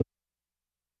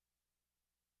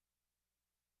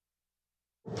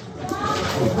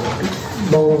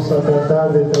Vamos a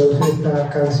tratar de traducir esta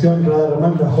canción, Radha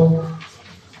Ramana Kaho.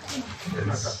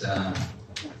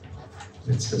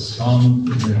 It's a song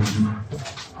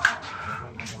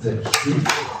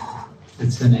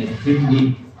it's in a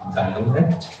Hindi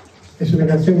dialect. Es una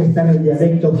canción que está en el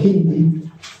dialecto hindi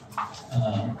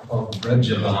Called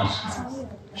Brajavasa.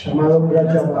 llamado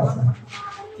Brajavasa.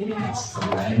 It's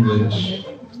the language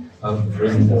of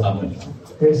Vrindavan.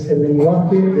 Es el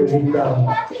lenguaje de Vrindavan.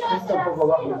 Está un poco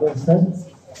bajo, ¿puede ser?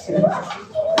 Sí.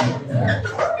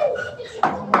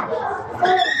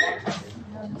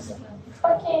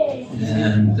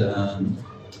 And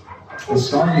the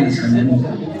song is an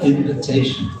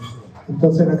invitation.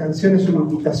 Entonces la canción es una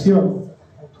invitación.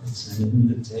 It's an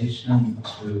invitation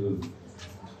to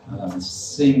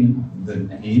sing the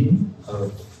name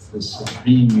of the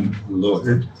Supreme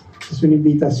Lord. Es una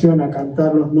invitación a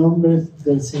cantar los nombres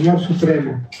del Señor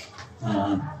Supremo.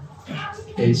 A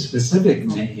specific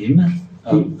name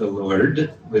of the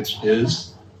Lord, which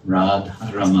is Radha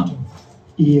Ramana.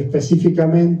 Y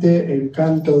específicamente el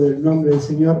canto del nombre del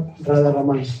Señor Radha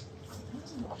Ramana.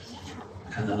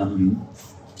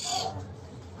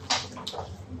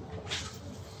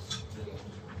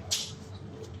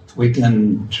 We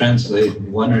can translate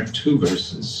one or two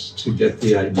verses to get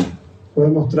the idea.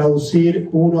 Podemos traducir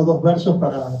uno o dos versos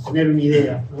para tener una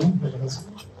idea, ¿no?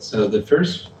 So the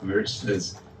first verse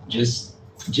is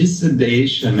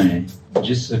Jisaveshame,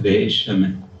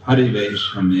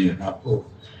 Pariveshame Rapo.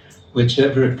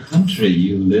 Whichever country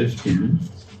you live in.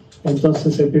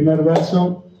 Entonces el primer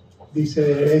verso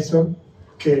dice eso,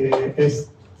 que es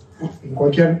en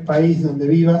cualquier país donde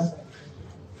vivas,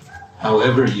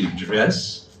 however you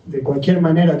dress, de cualquier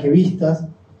manera que vistas,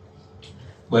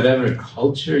 whatever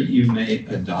culture you may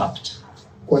adopt,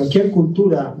 cualquier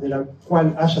cultura de la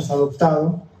cual hayas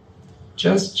adoptado,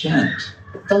 just chant.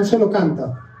 Tan solo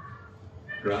canta.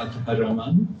 Radha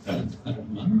Raman, Radha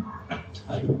Raman,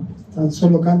 Radha Raman. Tan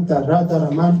solo canta Radha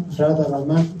Raman, Radha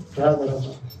Raman, Radha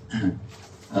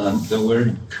Raman. The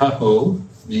word Kaho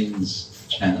means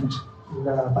chant.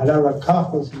 La palabra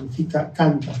Kaho significa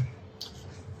canta.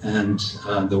 And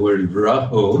the word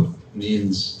Raho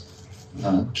means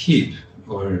keep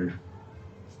or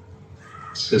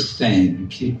sustain,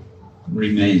 keep,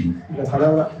 remain. La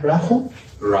palabra Raho.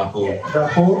 Raho.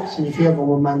 Raho significa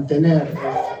como mantener,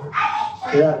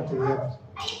 quedarte,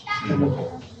 digamos.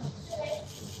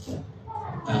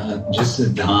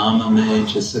 Jasadhamame,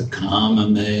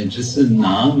 Jasakamame,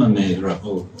 Jasanamame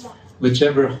Raho.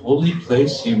 Whichever holy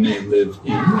place you may live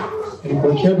in. En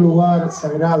cualquier lugar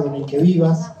sagrado en el que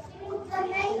vivas.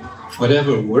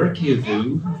 Whatever work you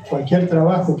do. Cualquier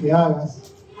trabajo que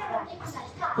hagas.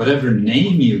 Whatever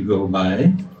name you go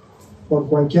by. Por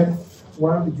cualquier,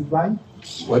 what did you buy?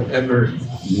 Whatever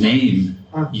name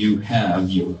you have,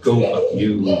 you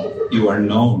are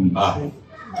known by.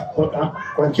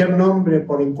 Cualquier nombre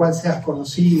por el cual seas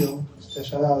conocido, te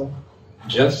haya dado.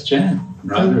 Just chant,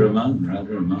 Radha Raman,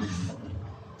 Radha Raman.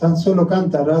 Tan solo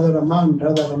canta, Radha Raman,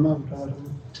 Radha Raman, Radha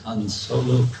Raman. Tan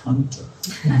solo canta.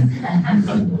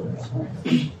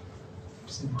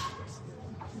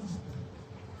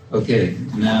 Okay,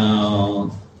 now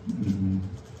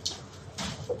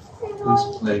who's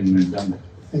playing Mridanga?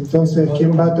 Entonces,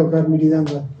 ¿quién va a tocar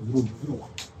Miridanga?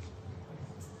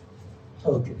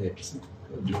 Okay.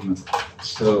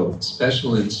 So,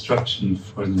 special instruction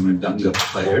for the Mridanga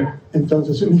player.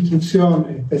 Entonces, una instrucción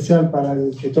especial para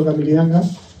el que toca Miridanga.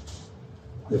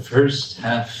 The first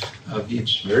half of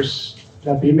each verse.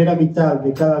 La primera mitad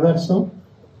de cada verso.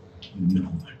 No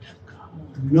Mridanga.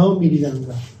 No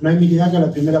Miridanga. No hay Miridanga en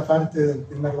la primera parte del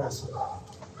primer verso.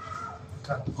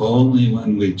 Only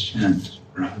when we chant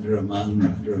Radha Raman,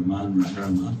 Radha Raman, Radha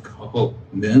Ramana Kaho,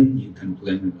 then you can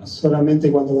play Mridanga. Solamente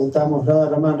cuando cantamos Radha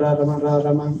Raman, Radha Raman, Radha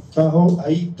Raman Kaho,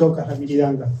 ahí tocas la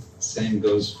Miridanga. Same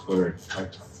goes for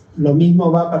kartan. Lo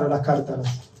mismo va para las cártaras.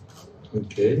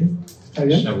 Okay. ¿Está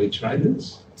bien? Shall we try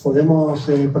this? ¿Podemos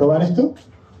probar esto?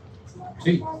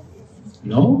 Sí.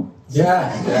 No?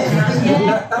 Yeah.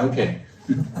 Okay.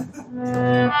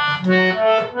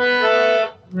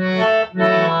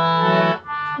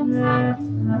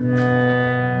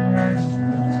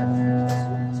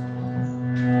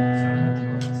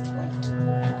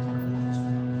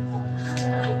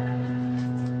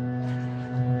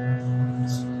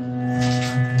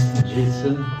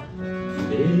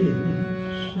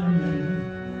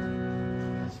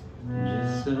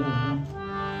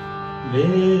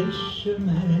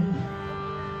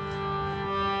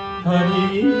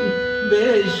 Hari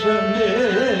Beshame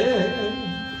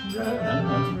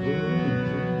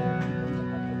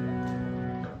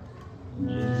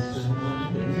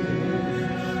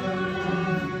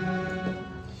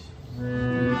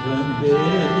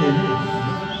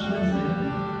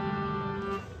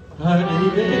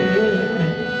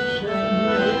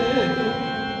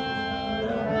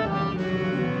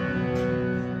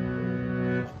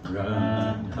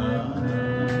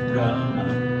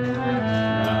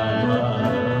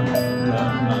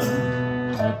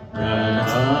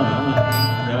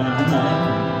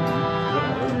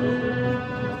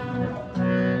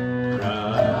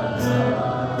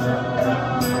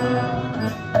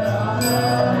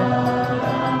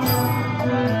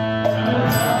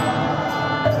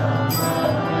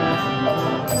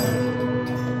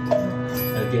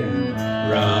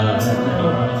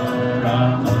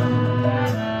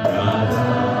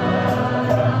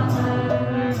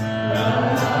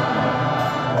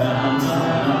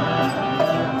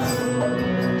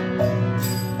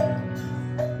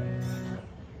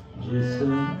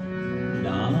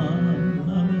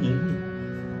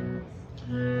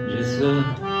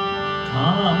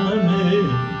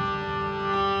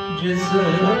जिस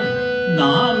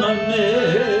नाम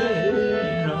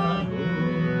मेरा हो,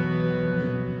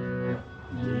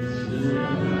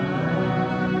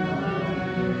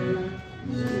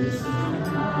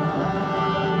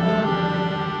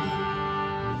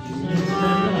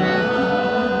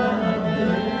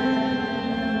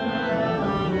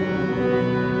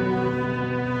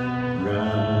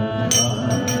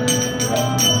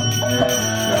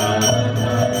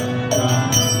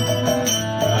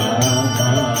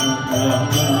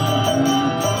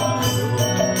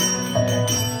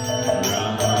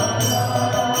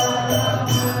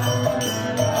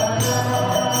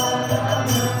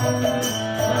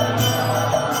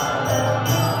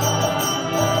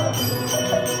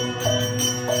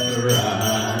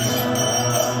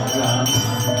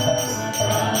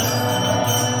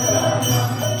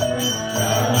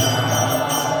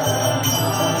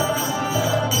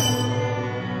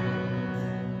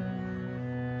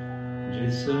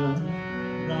 जिस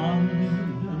रंग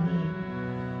में,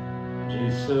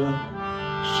 जिस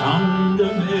संग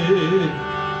में,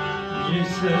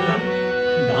 जिस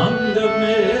ढंग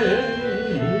में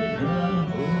हो,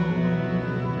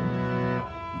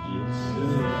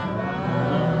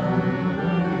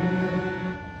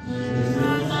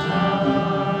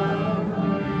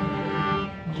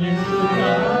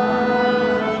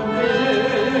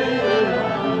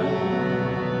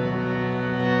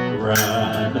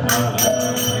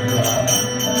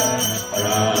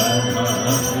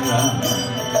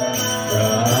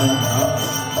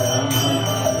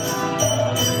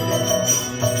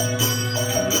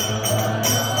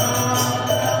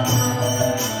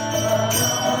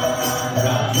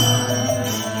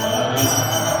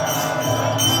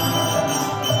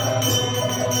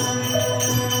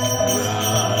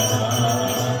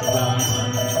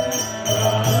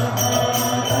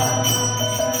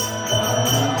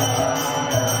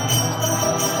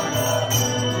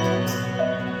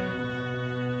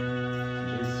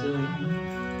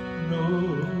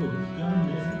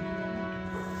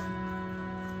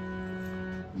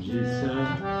 जिस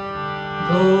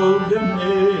भोग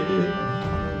में,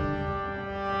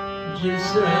 जिस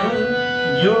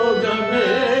योग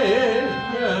में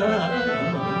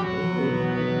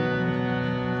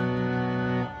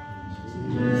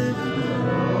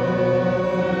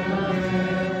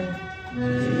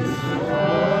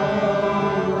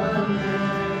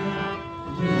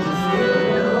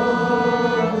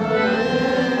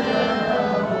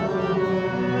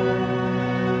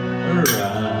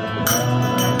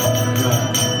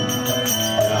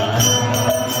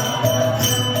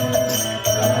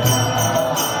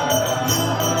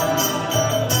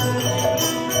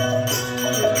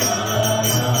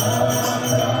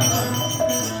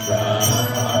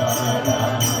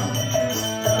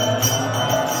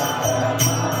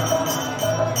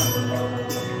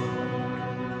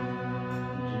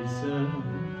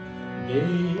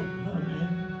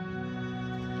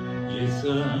जिस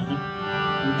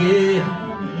गेह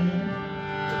में,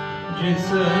 जिस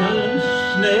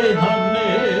स्नेह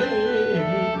में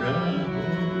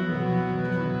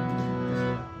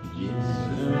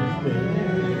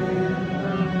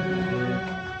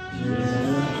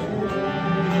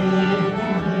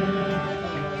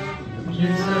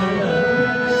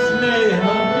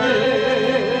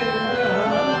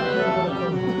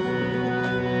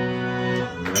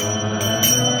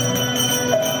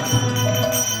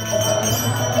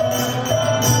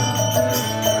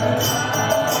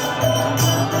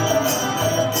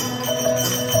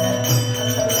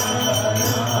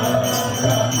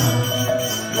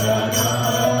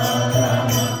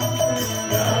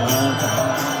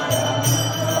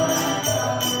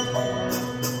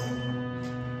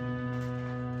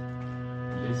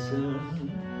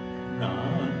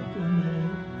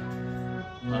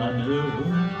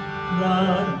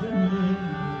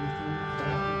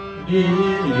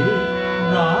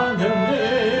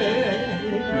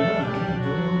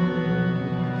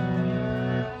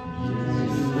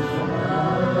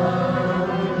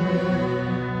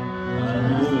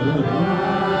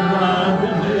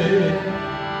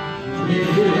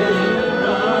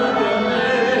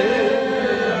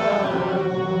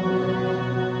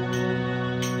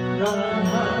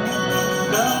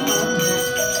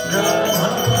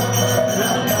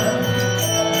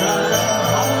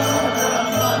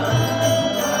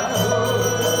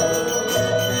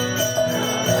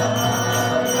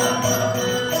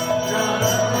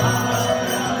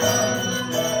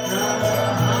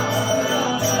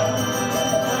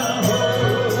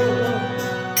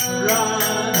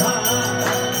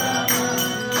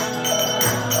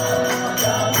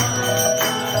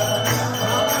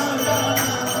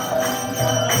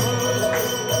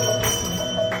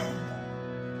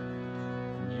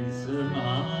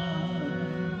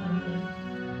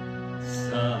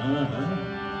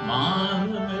मान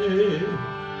में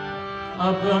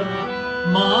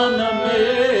अपमान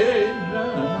मेरा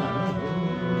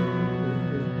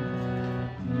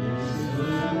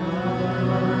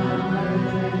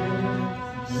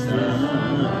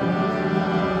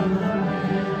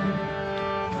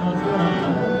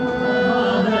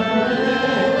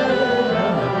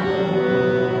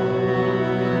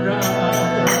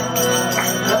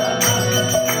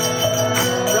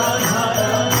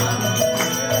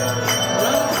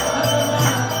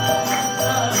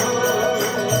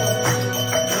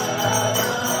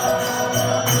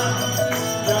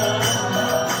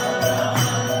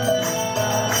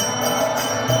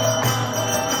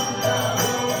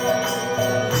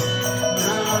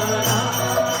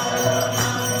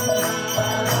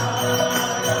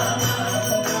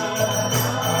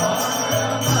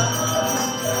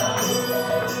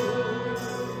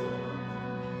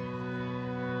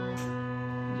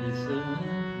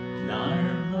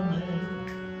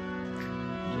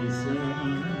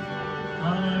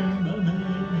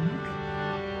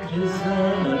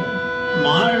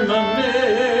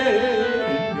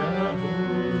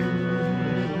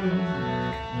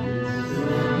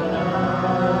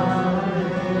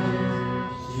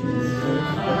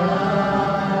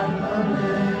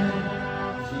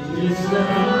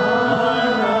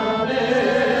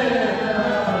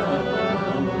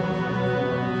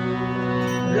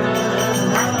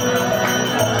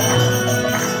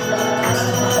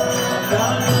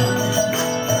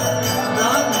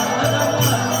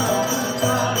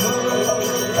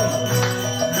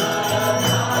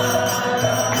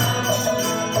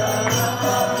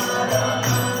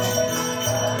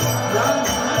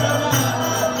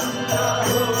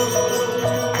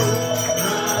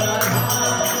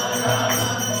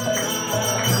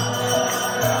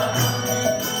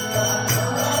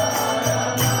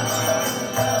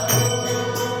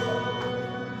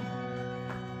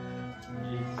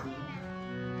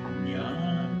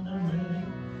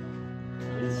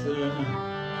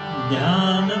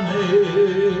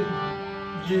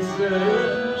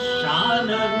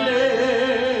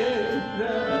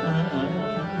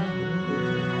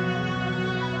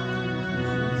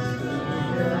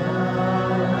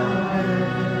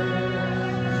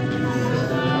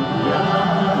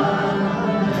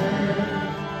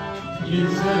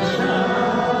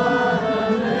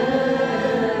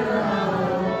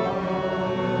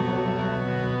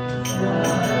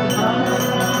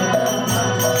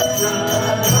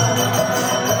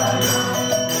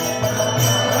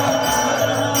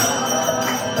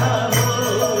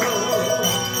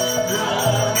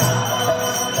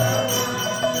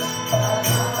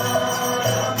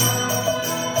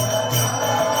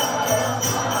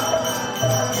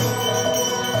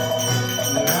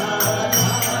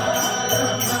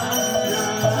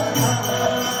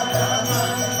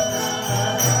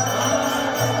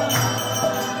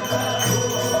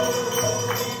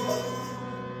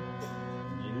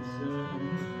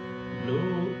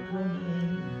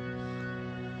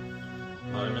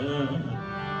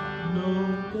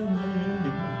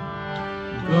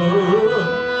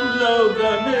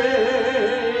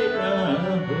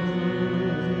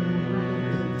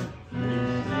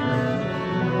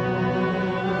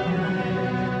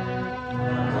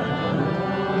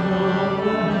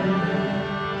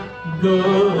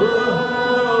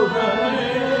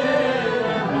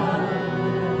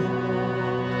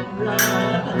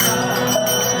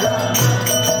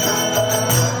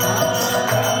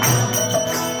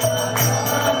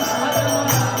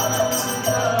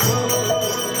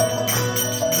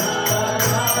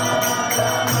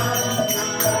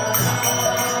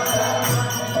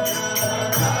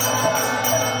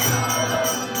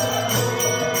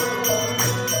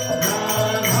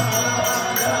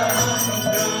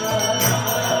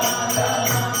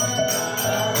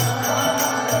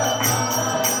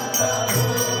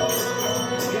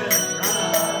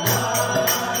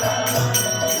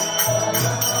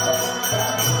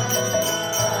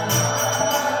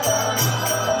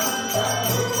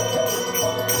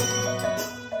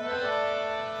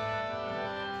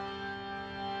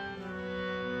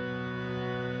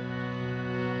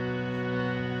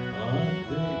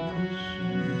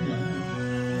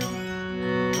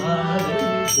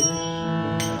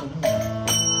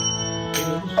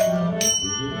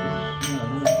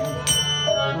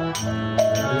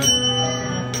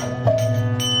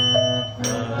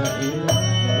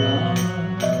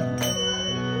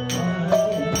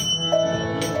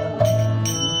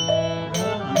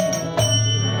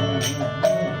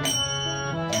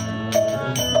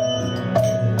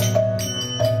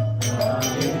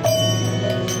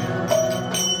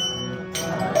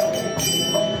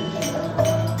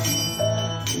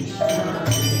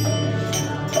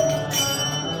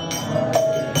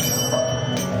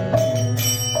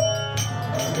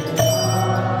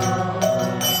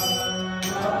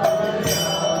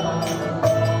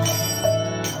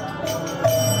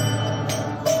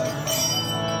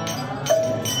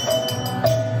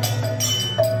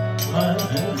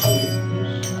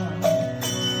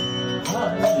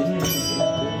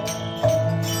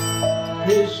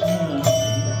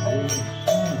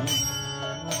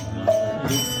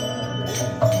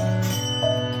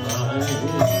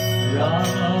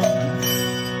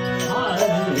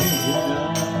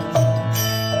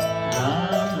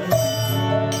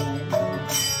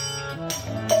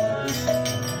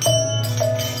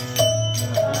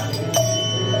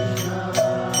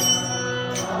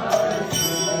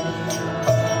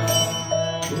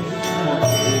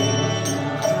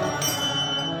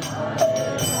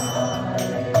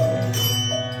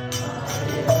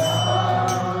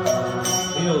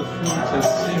feel free to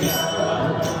sing it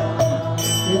loud.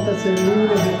 Siéntase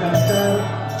libre de cantar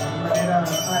de manera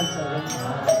alta.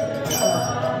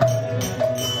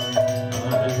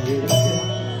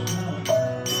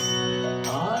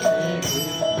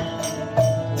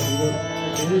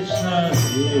 Krishna,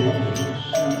 Krishna,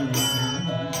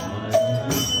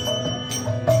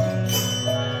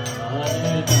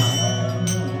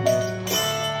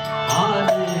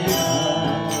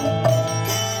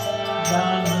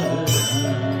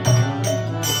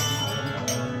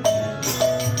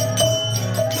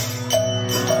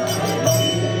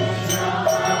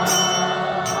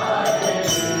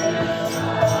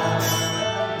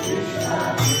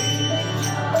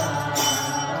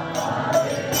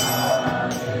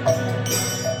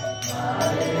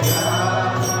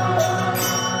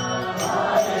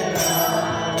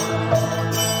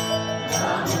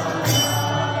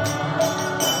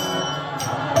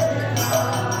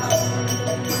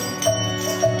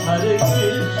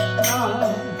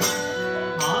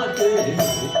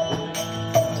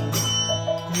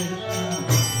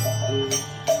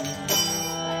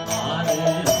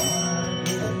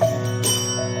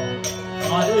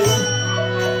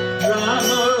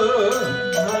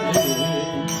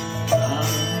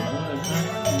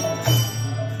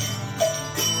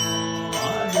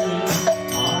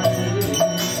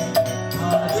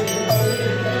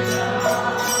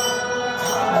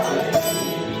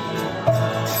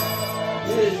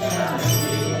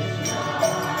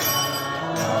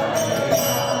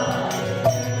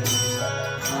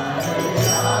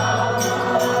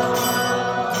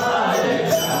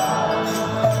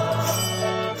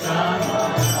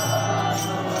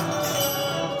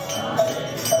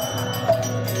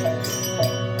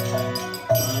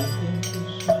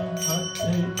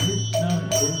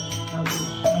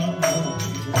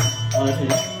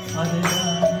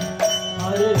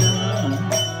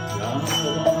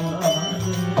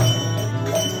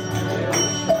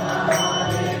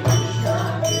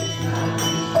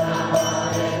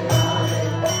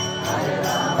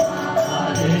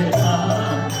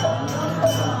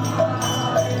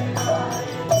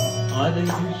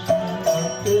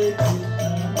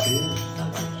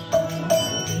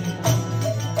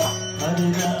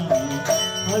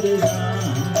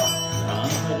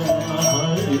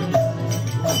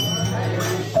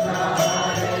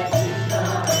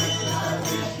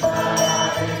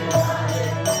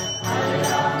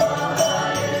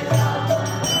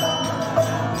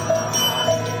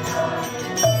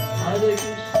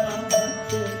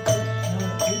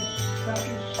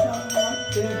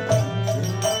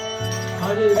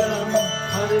 Hare Rama,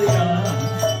 Hare Krishna,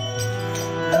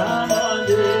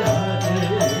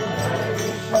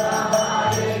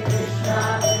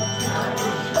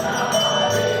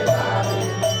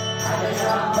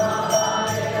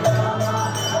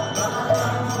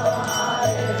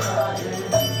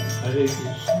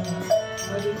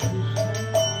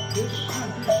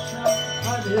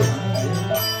 Hare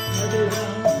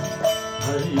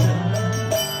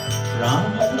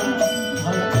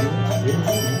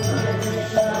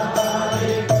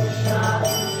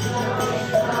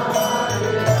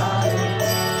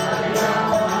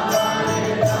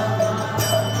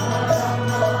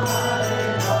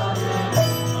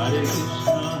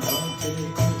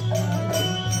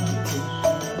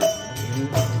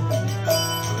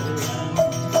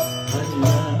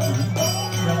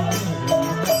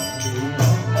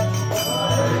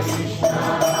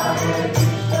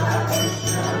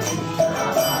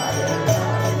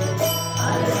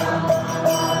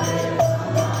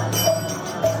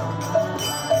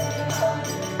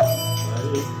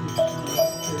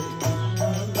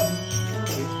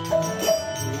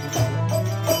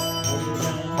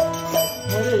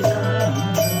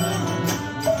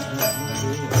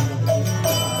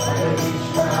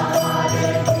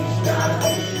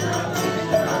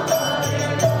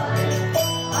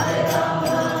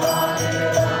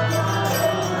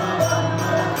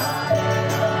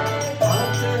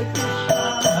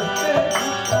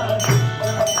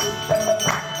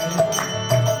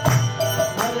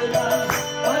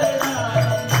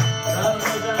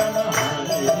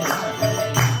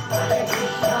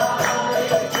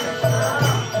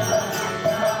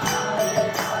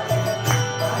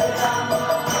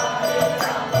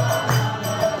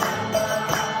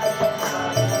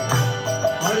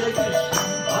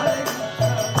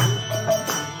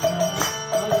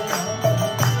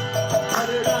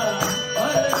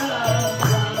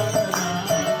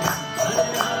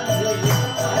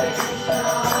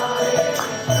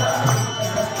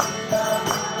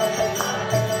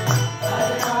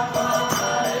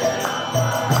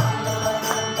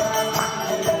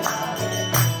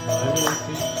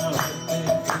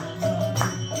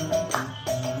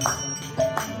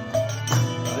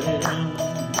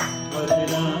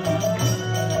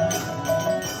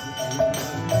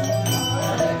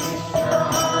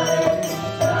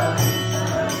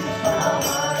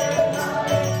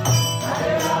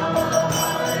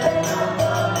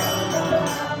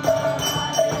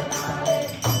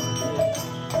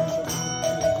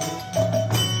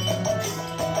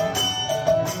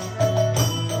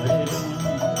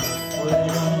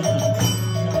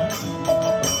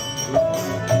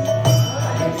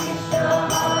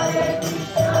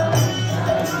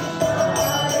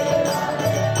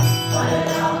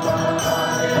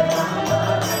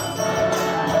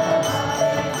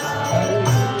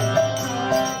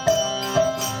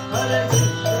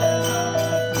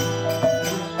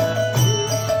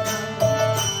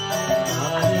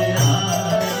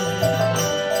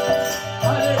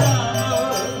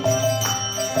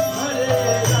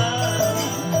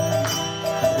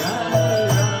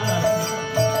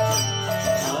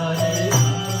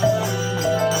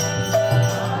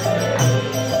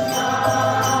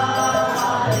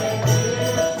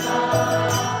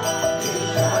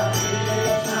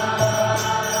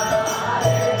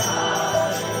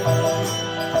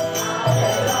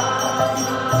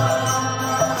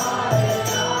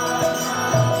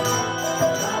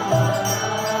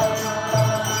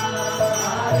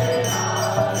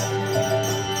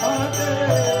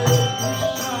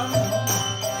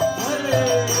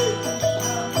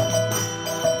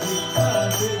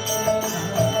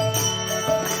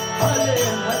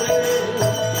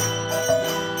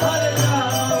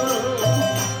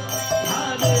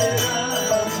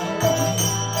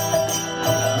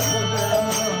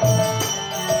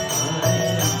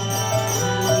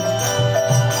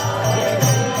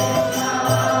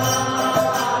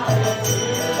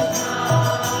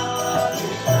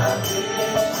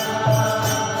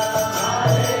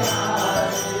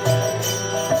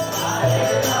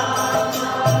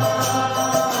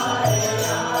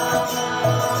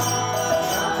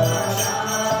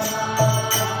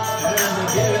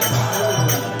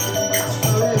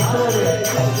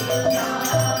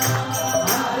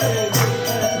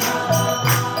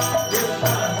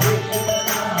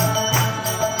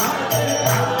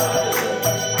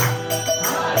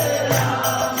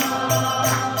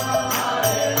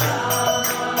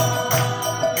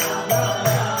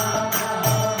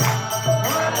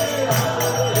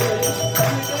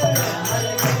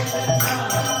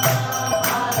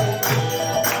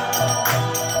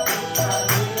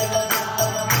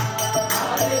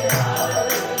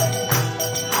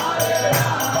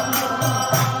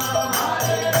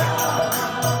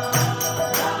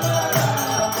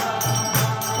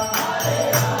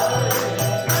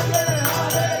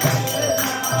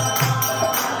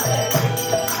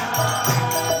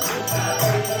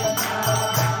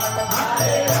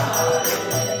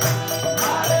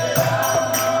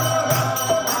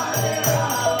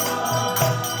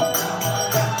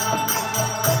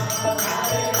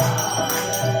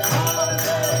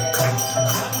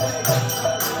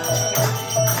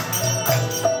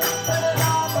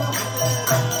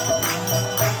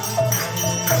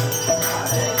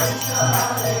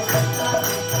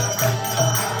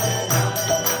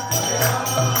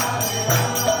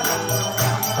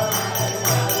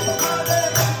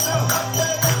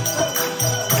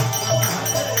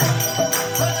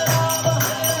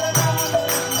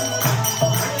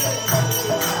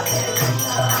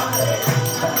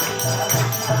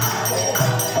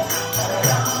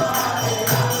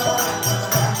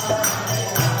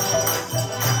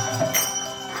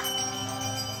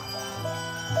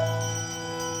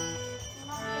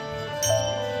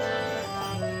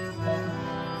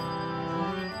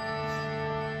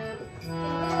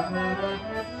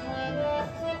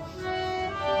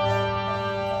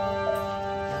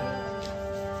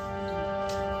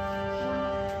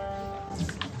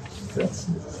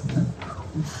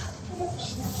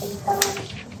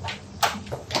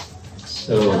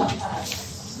So,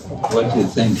 what do you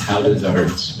think? How did our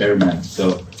experiment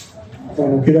go?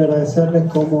 Bueno, quiero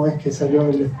agradecerles cómo es que salió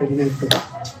el experimento.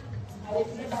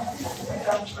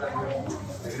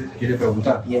 ¿Quiere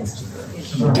preguntar?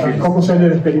 ¿Cómo salió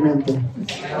el experimento?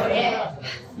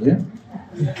 Yeah.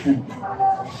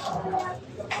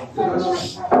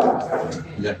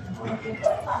 Yeah.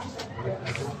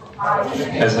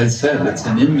 As I said, it's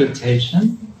an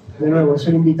invitation De nuevo, es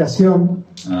una invitación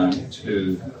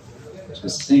to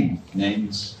sing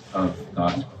names of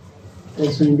God.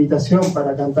 Es una invitación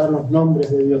para cantar los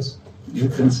nombres de Dios. You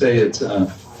can say it's a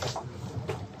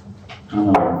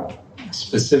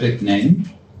specific name,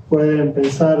 Pueden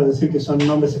pensar o decir que son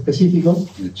nombres específicos,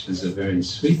 which is a very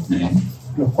sweet name.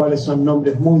 los cuales son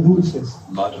nombres muy dulces.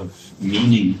 A lot of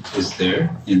meaning is there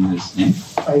in this name.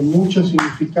 Hay mucho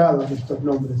significado en estos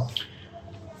nombres.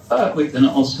 But we can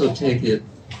also take it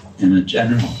in a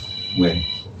general way.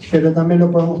 Pero también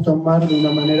lo podemos tomar de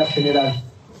una manera general.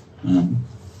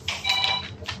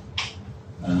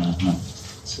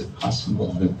 Is it possible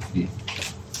that we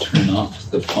turn off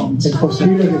the phones? Es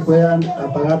posible que puedan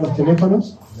apagar los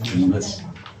teléfonos,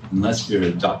 Unless you're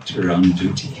a doctor on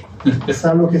duty.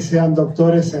 salvo que sean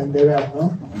doctores en deber,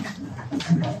 ¿no?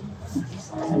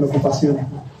 En ocupación.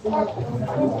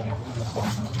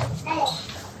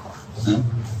 Huh?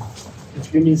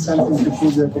 If you need something to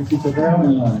put the computer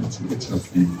down, No, it's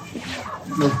okay.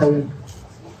 no está bien.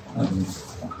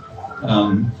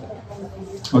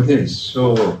 Okay,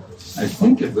 so I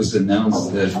think it was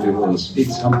announced that we will speak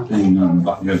something on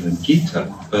Bhagavad Gita,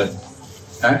 but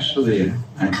actually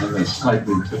I have a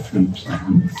slightly different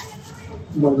plan.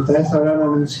 Bueno, tal vez habrán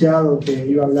anunciado que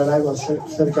iba a hablar algo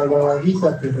acerca de Bhagavad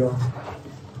Gita, pero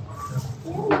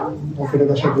no creo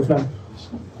que haya otro plan.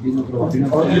 O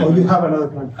you have another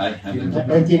plan. I haven't,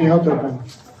 Él tiene otro plan,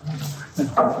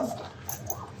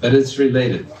 but it's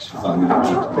related to Bhagavad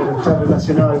Gita. pero está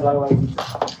relacionado al Bhagavad Gita.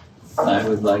 I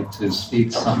would like to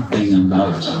speak something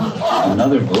about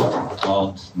another book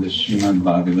called the Srimad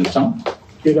Bhagavatam.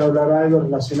 Quiero hablar algo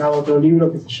relacionado a otro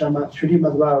libro que se llama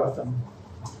Srimad Bhagavatam.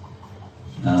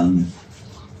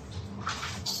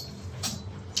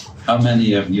 How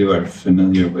many of you are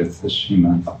familiar with the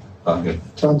Srimad Bhagavatam?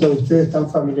 ¿Cuántos de ustedes están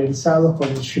familiarizados con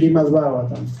el Srimad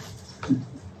Bhagavatam?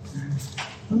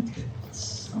 Okay.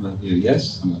 Some of you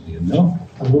yes, some of you no.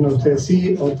 Algunos de ustedes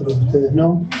sí, otros de ustedes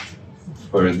no.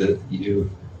 For you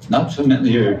not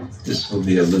familiar, this will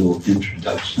be a little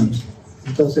introduction.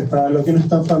 Entonces, para los que no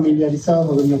están familiarizados,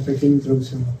 voy a dar una pequeña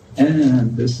introducción.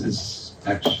 And this is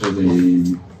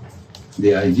actually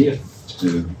the idea,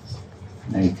 to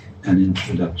make an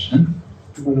introduction.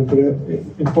 Bueno, pero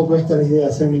un poco esta es la idea,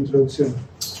 hacer una introducción.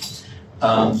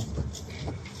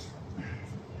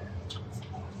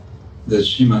 The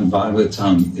Srimad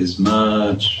Bhagavatam is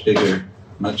much bigger,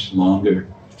 much longer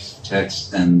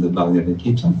text than the Bhagavad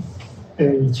Gita.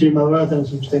 El Srimad Bhagavatam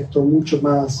es un texto mucho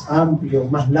más amplio,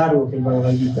 más largo que el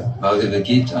Bhagavad Gita. Bhagavad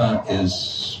Gita is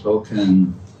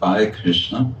spoken by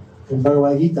Krishna. El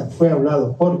Bhagavad Gita fue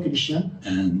hablado por Krishna.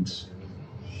 And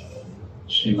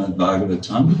Srimad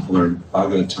Bhagavatam, or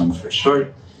Bhagavatam for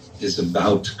short, is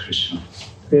about Krishna.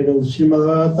 Pero el Srimad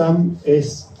Bhagavatam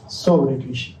es sobre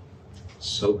Krishna.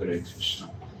 Sobre Krishna.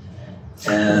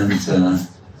 And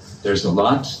there's a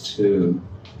lot to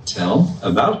tell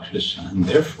about Krishna, and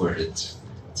therefore it's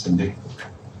a big book.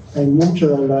 Hay mucho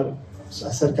de hablar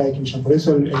acerca de Krishna, por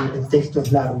eso el texto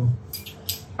es largo.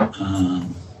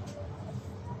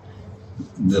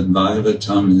 The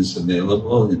Bhagavatam is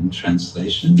available in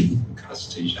translation in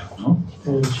castellano.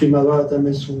 El Srimad Bhagavatam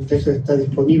es un texto que está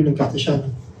disponible en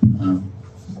castellano.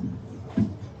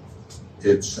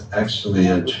 It's actually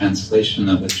a translation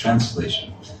of a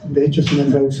translation. De hecho, es una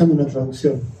traducción de una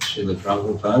traducción. Srila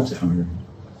Prabhupada, our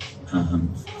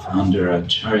founder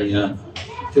Acharya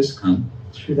ISKCON,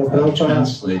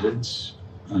 translated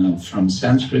from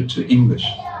Sanskrit to English.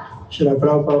 Srila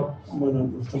Prabhupada, bueno,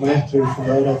 nuestro maestro y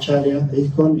fundador Acharya de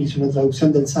ISKCON, hizo una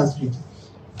traducción del sánscrito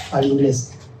al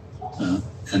inglés.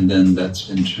 And then that's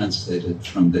been translated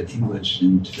from the English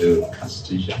into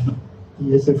castellano.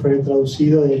 Y ese fue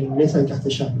traducido del inglés al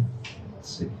castellano.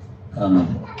 Sí.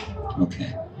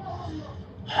 Okay.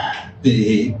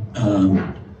 The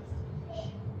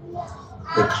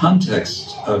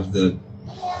context of the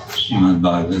Srimad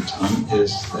Bhagavatam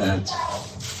is that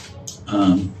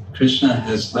Krishna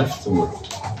has left the world.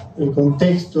 El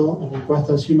contexto en el cual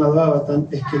está el Srimad Bhagavatam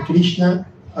es que Krishna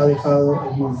ha dejado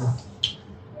el mundo.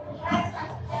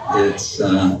 It's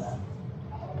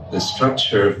the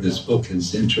structure of this book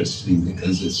is interesting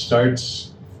because it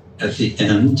starts at the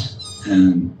end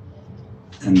and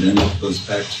then it goes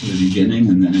back to the beginning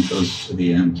and then it goes to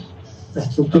the end. La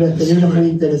estructura de este libro es muy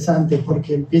interesante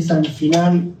porque empieza al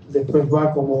final, después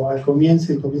va como al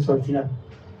comienzo y comienzo al final.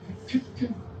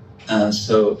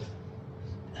 So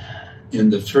in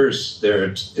the first,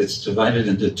 it's divided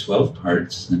into 12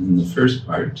 parts, and in the first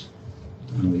part,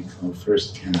 we call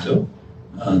first canto,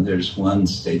 there's one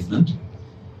statement.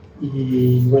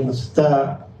 Y bueno,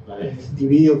 está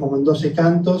dividido como en 12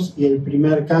 cantos y el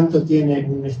primer canto tiene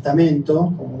un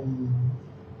estamento, como un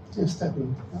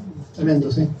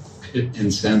estamento, sí.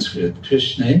 In Sanskrit,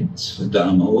 Krishna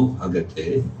Svadamo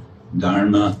Bhagate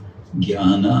Dharma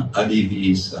Jnana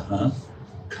Adivi Saha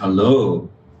Kalo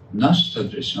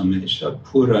Nashtadrishamesha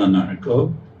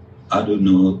Puranarko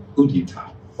Aduno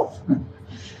Udita.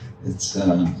 It's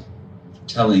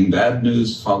telling bad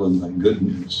news followed by good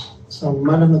news. Son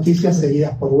malas noticias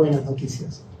seguidas por buenas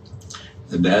noticias.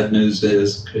 The bad news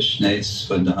is Krishna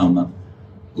Svadama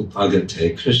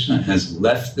Upagate. Krishna has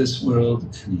left this world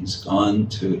and he's gone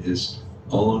to his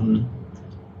own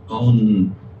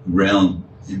realm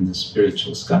in the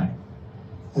spiritual sky.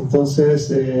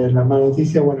 Entonces, la mala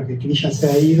noticia, bueno, que Krishna se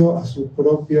ha ido a su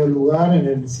propio lugar en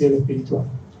el cielo espiritual.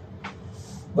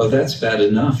 Well, that's bad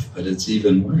enough, but it's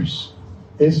even worse.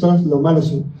 Eso es lo malo,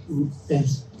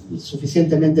 es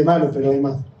suficientemente malo, pero hay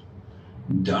más.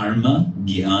 Dharma,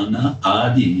 Jnana,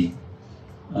 Adi.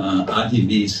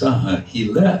 Adivi Saha, he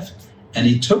left and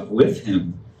he took with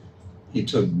him, he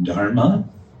took Dharma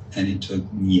and he took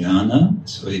Jnana,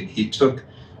 so he took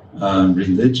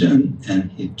religion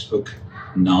and he took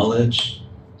knowledge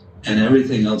and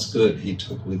everything else good he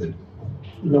took with it.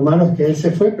 Lo malo es que él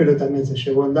se fue, pero también se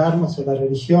llevó el Dharma, o sea, la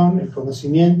religión, el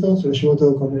conocimiento, se lo llevó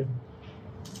todo con él.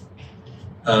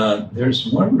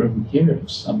 There's more room here if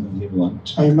some of you want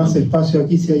to. Hay más espacio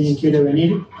aquí si alguien quiere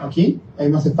venir. Aquí hay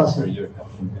más espacio. You're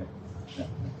happy there.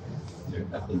 You're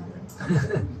happy there.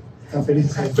 Están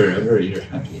felices ahí. Wherever you're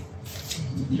happy.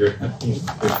 You're happy.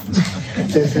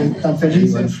 Ustedes están Anyone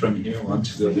felices. from here want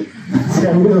to go there? Si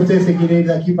alguno de ustedes se quiere ir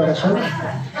de aquí para allá.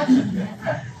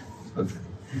 Okay.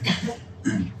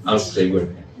 I'll stay where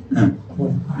I am.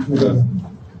 Bueno, me quedo.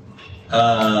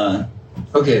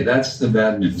 Okay, that's the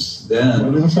bad news.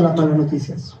 Bueno, Then, esas son las malas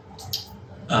noticias.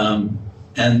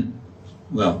 and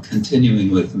well,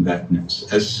 continuing with the bad news.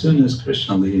 As soon as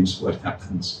Krishna leaves, what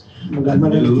happens? Las A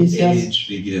malas new noticias, age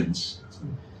begins.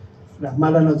 las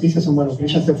malas noticias son, bueno, que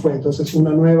ella se fue, entonces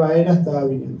una nueva era estaba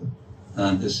viniendo.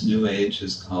 This new age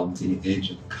is called the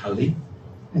age of Kali,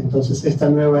 Entonces esta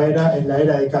nueva era es la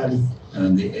era de Kali,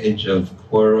 and the age of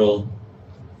quarrel,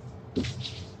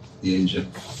 the age of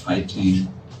fighting,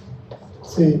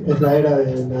 Sí, es la era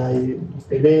de las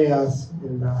peleas,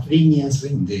 de las riñas,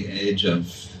 the age of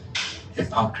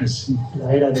hypocrisy.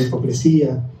 la era de la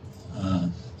hipocresía.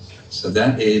 So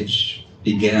that age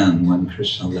began when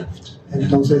Krishna left.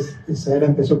 Entonces, esa era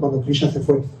empezó cuando Krishna se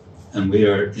fue. And we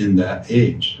are in that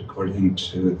age according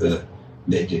to the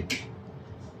Vedic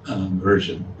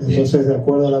version. Entonces, de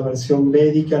acuerdo a la versión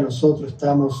védica, nosotros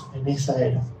estamos en esa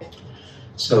era.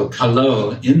 So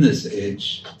Kalo, in this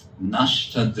age,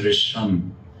 Nashta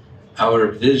Drisham, our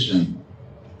vision,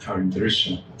 our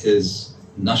drisha, is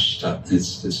Nashta,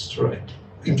 it's destroyed.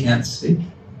 We can't see.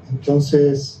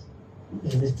 Entonces,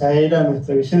 en esta era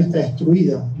nuestra visión está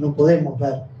destruida, no podemos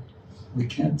ver. We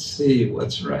can't see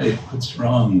what's right, what's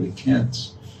wrong. We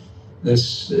can't.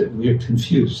 We're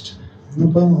confused. No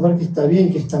podemos ver qué está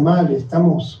bien, qué está mal,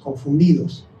 estamos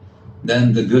confundidos.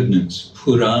 Then the good news,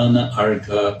 Purana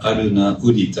Arka Aruna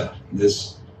Udita,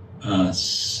 this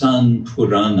sun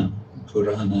Purana.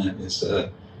 Purana is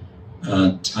a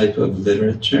type of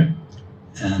literature,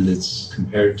 and it's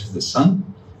compared to the sun,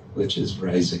 which is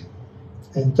rising.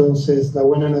 Entonces, la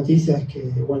buena noticia es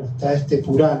que, bueno, está este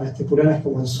Purana es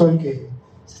como el sol que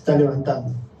se está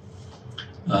levantando.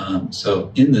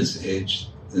 So in this age,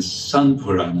 the sun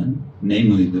Purana,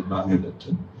 namely the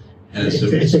Bhagavata, has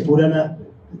este Purana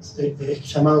es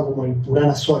llamado como el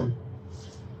Purana Sol.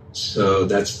 So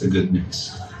that's the good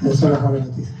news. Esas son las buenas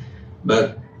noticias.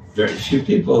 But very few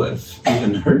people have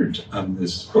even heard of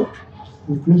this book.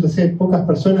 Incluso hay pocas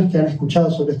personas que han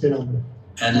escuchado sobre este nombre.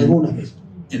 And Algunas veces.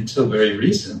 Until very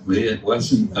recently, it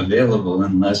wasn't available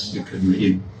unless you could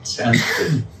read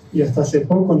Sanskrit. Y hasta hace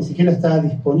poco ni siquiera estaba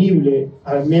disponible,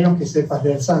 al menos que sepas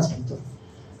leer sánscrito.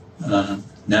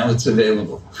 Now it's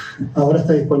available. Ahora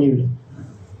está disponible.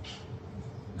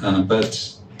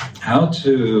 But how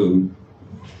to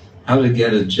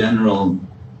get a general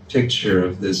picture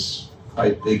of this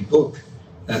quite big book,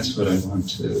 that's what I want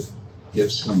to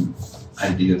give some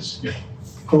ideas here.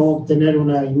 Cómo obtener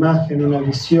una imagen, una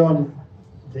visión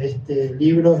de este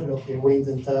libro es lo que voy a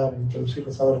intentar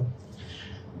introducirles ahora.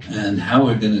 And how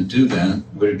we're going to do that,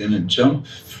 we're going to jump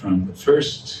from the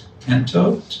first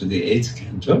canto to the 8th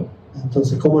canto.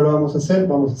 Entonces, ¿cómo lo vamos a hacer?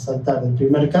 Vamos a saltar del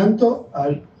primer canto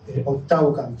al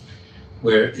octavo canto.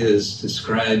 Where is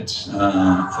described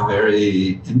a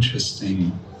very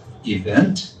interesting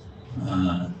event,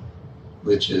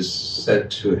 which is said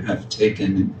to have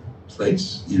taken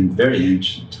place in very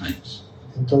ancient times.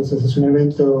 Entonces, es un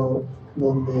evento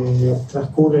donde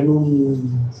transcurre en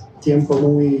un tiempo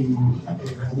muy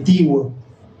antiguo,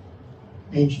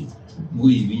 ancient.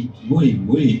 Muy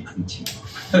antiguo.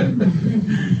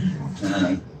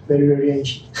 Very, very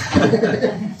ancient.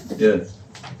 Yes.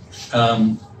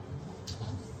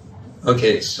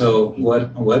 Okay, so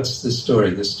what's the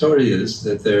story? The story is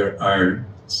that there are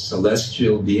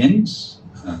celestial beings.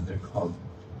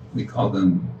 We call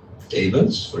them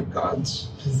devas or gods.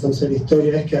 Entonces la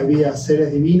historia es que había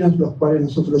seres divinos, los cuales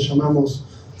nosotros los llamamos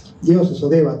dioses o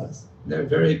dévatas. They're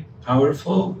very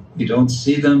powerful. We don't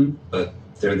see them, but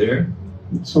they're there.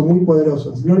 Son muy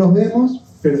poderosos. No los vemos,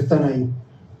 pero están ahí.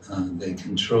 They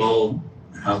control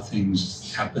how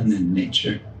things happen in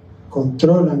nature.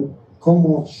 Controlan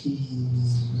cómo y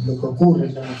lo que ocurre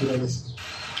en la naturaleza.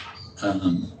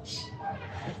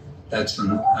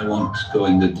 I won't go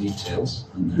into details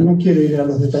on that. No quiero ir a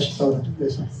los detalles ahora de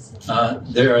eso.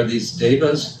 There are these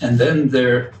devas, and then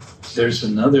there's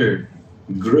another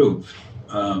group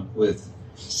with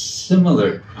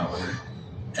similar power,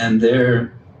 and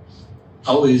they're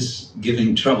always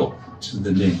giving trouble to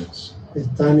the devas.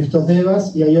 Están estos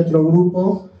devas y hay otro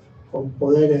grupo con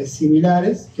poderes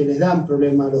similares que les dan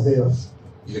problema a los devas.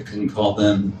 You can call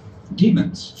them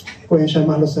demons. Pueden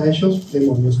llamarlos a ellos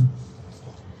demonios.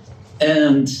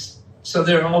 And so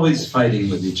they're always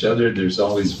fighting with each other. There's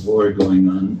always war going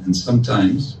on, and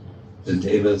sometimes the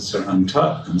devas are on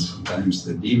top, and sometimes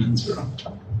the demons are on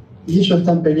top. Y ellos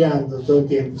están peleando todo el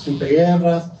tiempo, siempre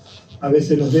guerras, a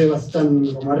veces los devas están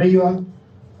como arriba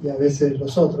y a veces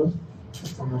los otros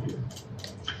están arriba.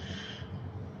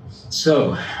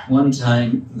 So one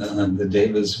time the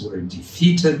devas were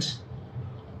defeated.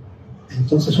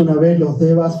 Entonces una vez los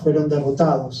devas fueron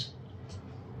derrotados.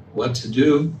 What to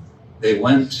do? They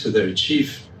went to their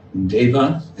chief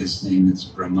deva, his name is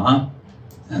Brahma,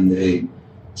 and they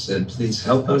said, please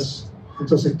help us.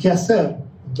 Entonces, ¿qué hacer?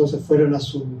 Entonces fueron a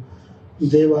su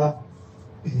deva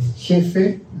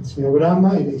jefe, el señor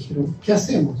Brahma, y le dijeron, ¿qué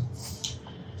hacemos?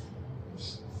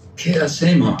 ¿Qué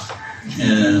hacemos?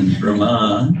 And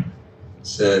Brahma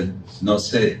said, no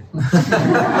sé.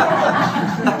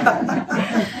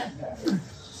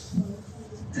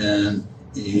 And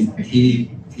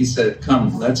he said,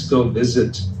 come, let's go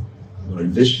visit or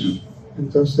Vishnu.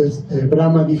 Entonces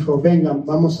Brahma dijo, vengan,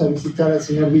 vamos a visitar al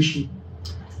señor Vishnu.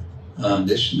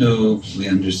 Vishnu, we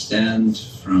understand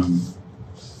from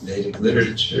Vedic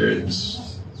literature, is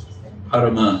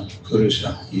Parama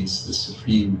Purusha. He's the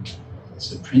supreme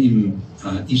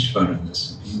Ishvara,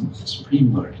 the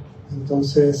supreme Lord.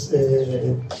 Entonces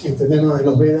entendemos de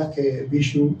los Vedas que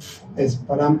Vishnu es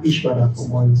Param Ishvara,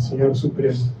 como el Señor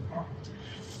Supremo.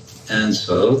 And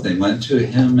so they went to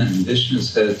him, and Vishnu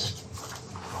said,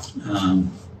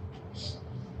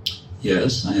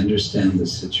 yes, I understand the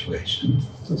situation.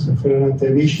 Entonces fueron ante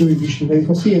Vishnu y Vishnu le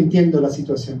dijo, sí, entiendo la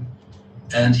situación.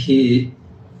 And he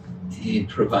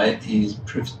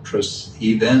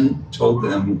then told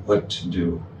them what to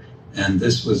do. And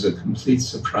this was a complete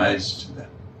surprise to them.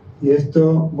 Y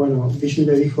esto, bueno, Vishnu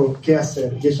le dijo qué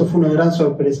hacer. Y eso fue una gran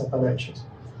sorpresa para ellos.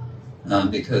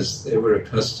 Because they were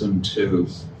accustomed to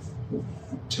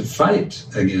fight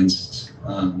against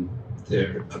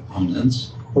their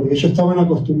opponents. Porque ellos estaban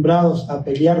acostumbrados a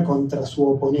pelear contra su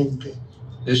oponente.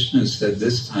 Vishnu said,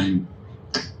 this time,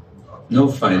 no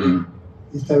fighting.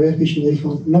 Esta vez Vishnu le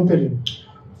dijo, no peleen.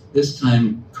 This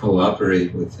time,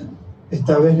 cooperate with him.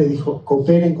 Esta vez le dijo,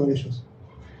 cooperen con ellos.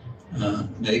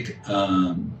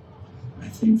 I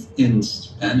think in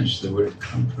Spanish the word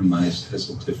compromise has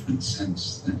a different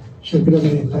sense than. Yo creo que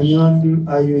en español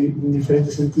hay un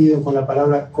diferente sentido con la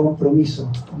palabra compromiso.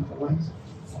 Compromise.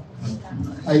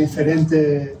 Hay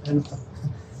diferente.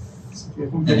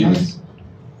 Anyway,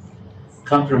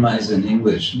 compromise in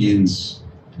English means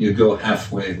you go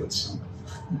halfway with someone.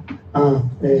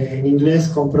 En inglés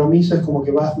compromiso es como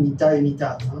que vas mitad y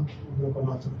mitad, ¿no? Uno con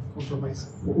otro. Compromise.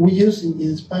 We use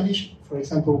in Spanish, for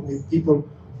example,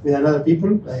 with another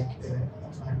people, like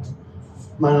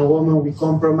man and woman, we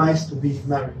compromise to be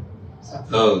married.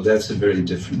 Oh, that's a very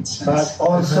different sense.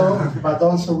 But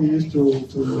also we used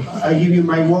to I give you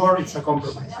my word, it's a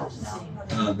compromise.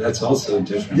 That's also a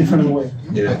different way.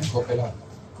 Yeah. Cooperar.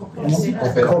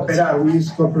 We use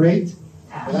cooperate.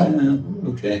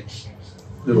 Okay,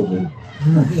 a little bit.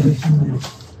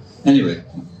 Anyway,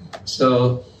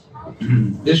 so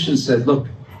Vishnu said, look,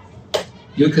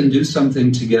 you can do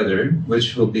something together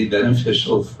which will be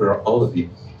beneficial for all of you.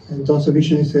 Entonces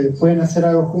Vishnu dice, pueden hacer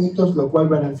algo juntos, lo cual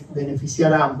va a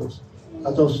beneficiar a ambos,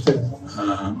 a todos ustedes.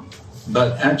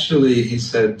 But actually, he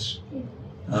said,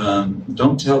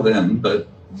 don't tell them, but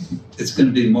it's going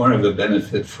to be more of a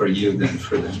benefit for you than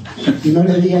for them. Y no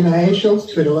le digan a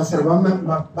ellos, pero va a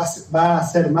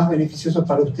ser más beneficioso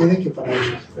para ustedes que para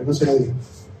ellos, pero no se lo digan.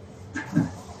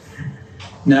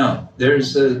 Now,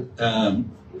 there's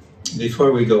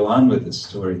before we go on with the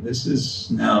story, this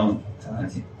is now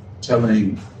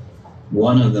telling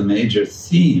one of the major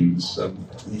themes of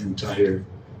the entire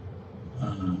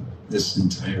this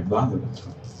entire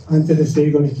Bhagavatam. Antes de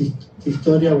seguir con esta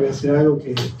historia, voy a decir algo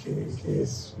que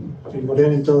es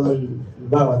primordial en todo el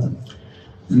Bhagavatam.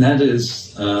 And that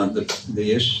is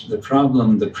the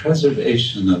problem, the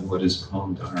preservation of what is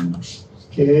called Dharma.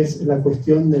 Que es la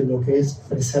cuestión de lo que es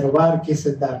preservar, qué es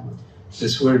el Dharma.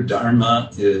 This word Dharma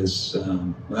is,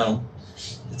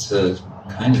 it's a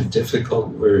kind of difficult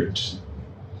word.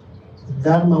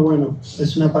 Dharma, bueno,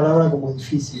 es una palabra como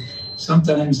difícil.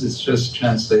 Sometimes it's just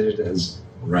translated as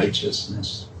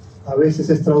righteousness. A veces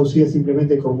es traducida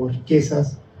simplemente como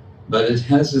riquezas. But it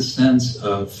has a sense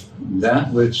of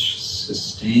that which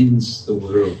sustains the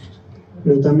world.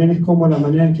 Pero también es como la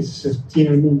manera en que se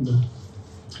sostiene el mundo.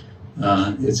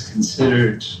 It's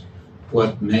considered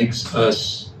what makes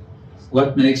us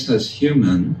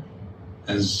human,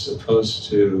 as opposed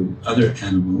to other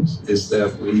animals, is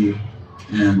that we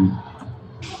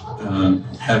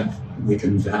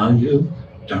can value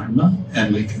Dharma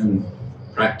and we can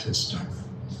practice Dharma.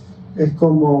 Es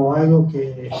como algo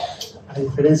que, a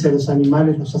diferencia de los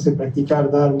animales, nos hace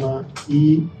practicar Dharma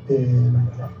y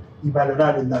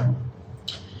valorar el Dharma.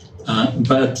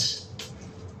 But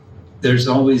there's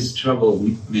always trouble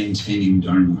maintaining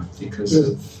Dharma because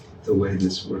of the way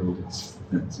this world is.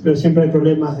 Pero siempre hay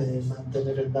problemas de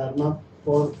mantener el Dharma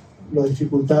por las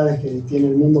dificultades que tiene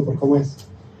el mundo por cómo es.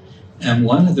 And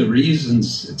one of the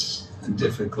reasons it's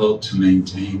difficult to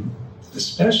maintain,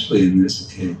 especially in this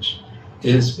age,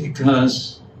 is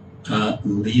because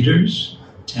leaders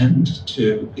tend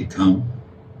to become,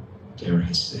 dare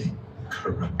I say,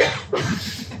 corrupt.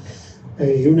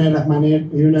 Y una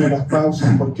de las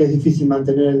causas por qué es difícil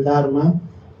mantener el Dharma,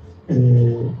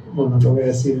 bueno, lo voy a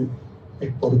decir,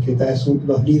 es porque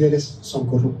los líderes son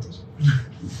corruptos.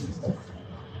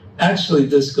 Actually,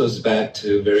 this goes back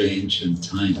to very ancient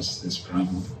times, this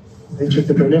problem. De hecho,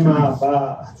 este problema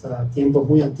va hasta tiempos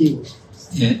muy antiguos.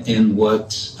 in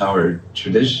what our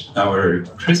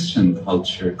Christian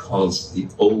culture calls the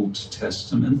Old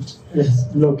Testament. Es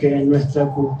lo que en nuestra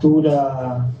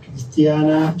cultura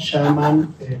cristiana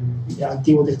llaman el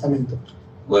Antiguo Testamento.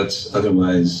 What's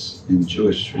otherwise in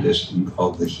Jewish tradition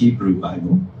called the Hebrew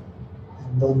Bible.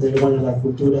 Donde, bueno, la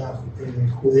cultura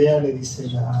judea le dice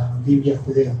la Biblia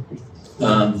judea.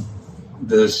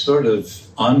 The sort of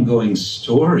ongoing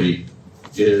story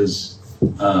is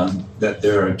that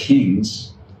there are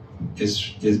kings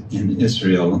in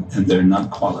Israel and they're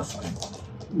not qualified.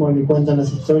 Bueno, y cuentan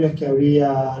las historias que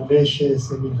había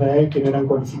reyes en Israel que no eran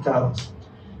cualificados.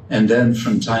 And then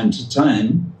from time to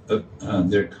time,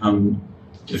 there come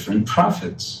different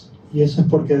prophets. Y eso es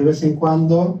porque de vez en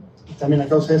cuando, también a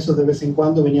causa de eso, de vez en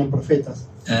cuando venían profetas.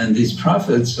 And these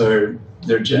prophets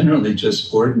they're generally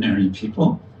just ordinary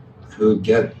people who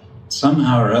get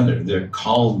somehow or other, they're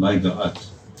called by God.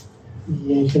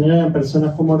 Y en general eran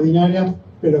personas como ordinarias,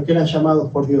 pero que eran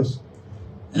llamados por Dios.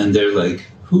 And they're like,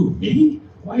 who, me?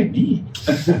 Why me?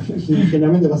 Y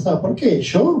generalmente pasaba, ¿por qué?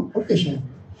 ¿Yo? ¿Por qué yo?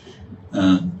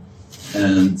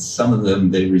 And some of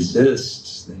them, they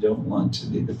resist. They don't want to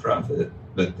be the prophet.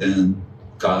 But then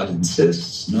God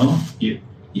insists, no,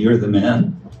 you're the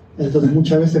man. Entonces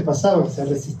muchas veces pasaba que se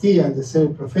resistían de ser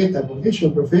profeta, porque yo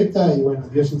el profeta, y bueno,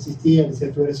 Dios insistía,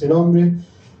 decía, tú eres el hombre,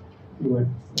 y bueno,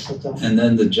 eso está. And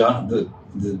then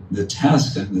the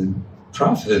task of the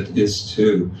prophet is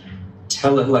to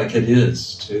tell it like it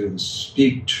is, to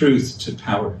speak truth to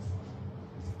power.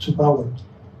 To power.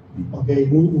 Okay.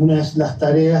 Una de las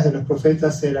tareas de los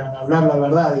profetas eran hablar la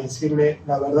verdad y decirle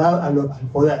la verdad al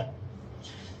poder.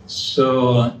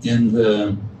 So in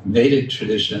the Vedic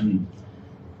tradition,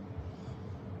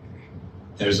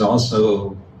 there's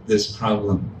also this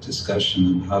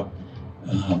discussion about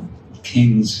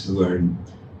kings who are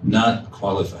not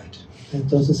qualified.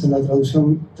 Entonces en la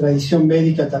tradición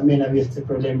védica también había este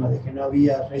problema de que no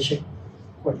había reyes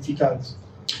cualificados.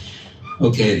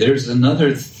 Okay, there's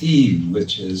another theme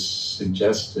which is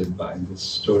suggested by this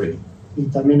story. Y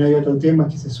también hay otro tema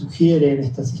que se sugiere en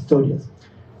estas historias.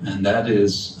 And that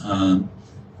is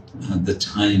the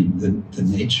time, the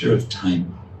nature of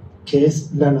time. Que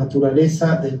es la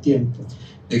naturaleza del tiempo.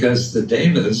 Because the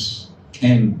Devas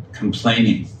came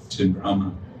complaining to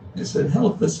Brahma. They said,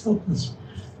 help us, help us.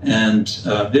 And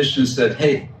Vishnu said,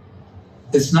 hey,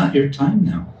 it's not your time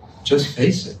now. Just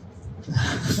face it.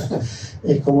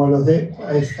 Es como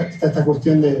está esta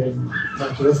cuestión de la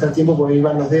naturaleza del tiempo, porque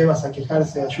iban los devas a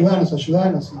quejarse, ayúdanos. Y Vishnu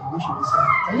dice,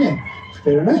 está bien,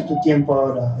 pero no es tu tiempo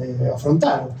ahora,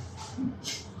 afrontalo.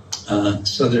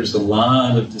 So there's a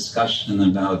lot of discussion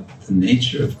about the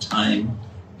nature of time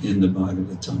in the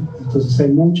Bhagavatam. Entonces hay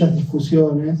muchas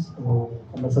discusiones o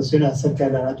conversaciones acerca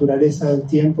de la naturaleza del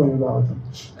tiempo en el Bhagavatam.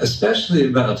 Especially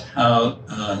about how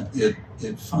it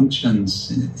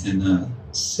functions in a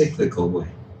cyclical way.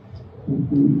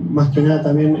 Más que nada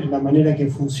también en la manera que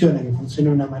funciona de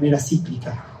una manera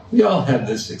cíclica. We all have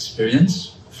this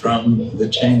experience from the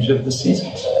change of the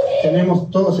seasons. Tenemos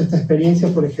todos esta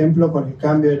experiencia, por ejemplo, con el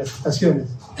cambio de las estaciones.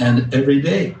 And every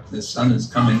day the sun is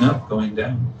coming up, going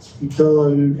down. Y todo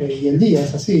el día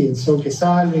es así, el sol que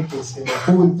sale, que se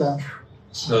oculta.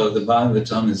 So the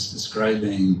Bhagavatam is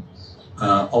describing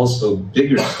also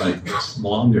bigger cycles,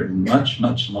 longer, much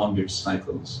longer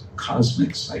cycles,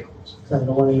 cosmic cycles.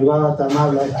 Claro, bueno, el Bhagavatam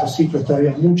habla de estos ciclos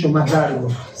todavía mucho más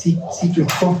largos, ciclos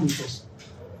cósmicos.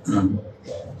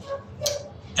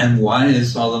 And why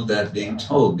is all of that being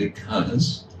told?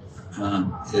 Because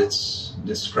it's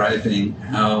describing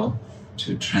how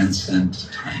to transcend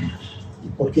time. ¿Y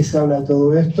por qué se habla de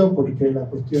todo esto? Porque la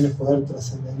cuestión es poder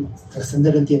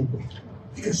trascender el tiempo.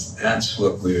 Because that's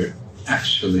what we're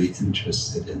actually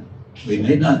interested in. We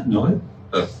may not know it,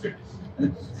 but we're...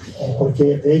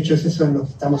 Porque de hecho es eso en lo que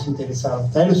estamos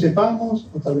interesados. Tal vez lo sepamos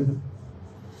o tal vez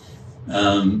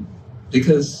no.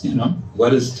 Because, what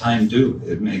does time do?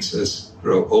 It makes us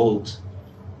grow old.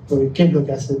 Porque ¿qué es lo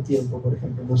que hace el tiempo, por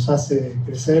ejemplo? Nos hace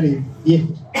crecer y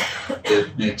viejos.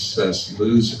 It makes us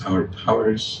lose our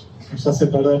powers. Nos hace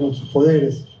perder nuestros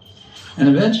poderes. And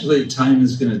eventually time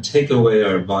is going to take away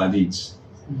our bodies.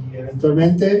 Y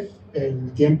eventualmente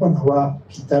el tiempo nos va a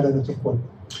quitar de nuestros cuerpos.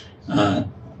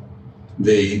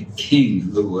 The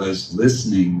king who was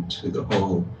listening to the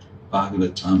whole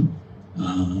Bhagavatam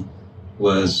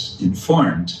was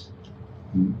informed.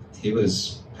 He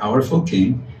was a powerful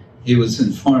king. He was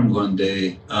informed one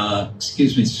day,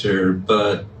 excuse me, sir,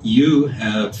 but you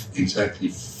have exactly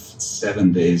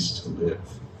 7 days to live.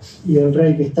 Y el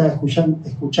rey que estaba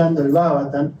escuchando el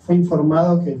Bhagavatam fue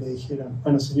informado que le dijeron,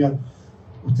 bueno, señor,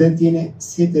 usted tiene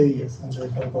 7 días antes de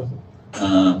dejar el cuerpo.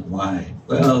 Why?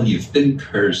 Well, you've been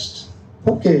cursed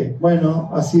 ¿Por qué? Bueno,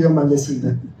 ha sido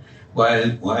maldecida.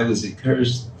 Why was he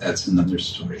cursed? That's another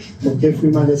story. ¿Por qué fui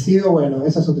maldecido? Bueno,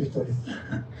 esa es otra historia.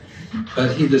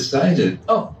 But he decided,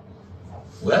 oh,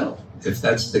 well, if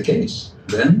that's the case,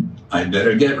 then I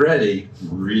better get ready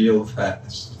real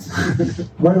fast.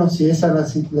 Bueno, si esa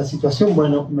es la situación,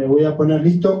 bueno, me voy a poner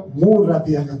listo muy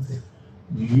rápidamente.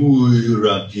 Muy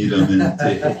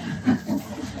rápidamente.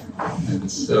 And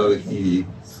so he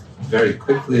very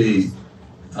quickly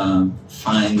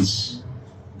finds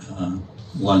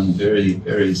one very,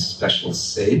 very special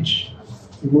sage.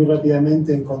 Y muy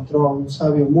rápidamente encontró a un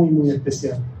sabio muy, muy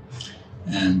especial.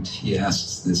 And he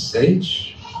asks this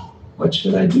sage, what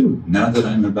should I do now that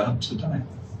I'm about to die?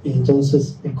 Y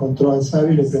entonces encontró al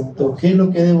sabio y le preguntó, ¿qué es lo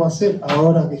que debo hacer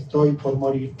ahora que estoy por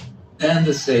morir? And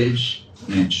the sage,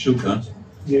 named Shuka,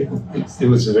 Y, he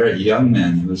was a very young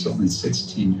man, he was only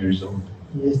 16 years old.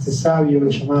 y este sabio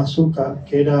que se llamaba Zuka,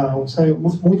 que era un sabio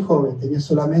muy, muy joven, tenía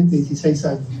solamente 16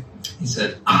 años. He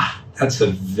said, that's a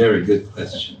very good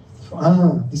question.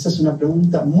 Dijo, esa es una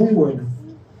pregunta muy buena.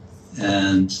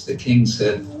 And the king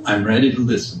said, I'm ready to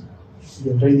listen. Y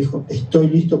el rey dijo, estoy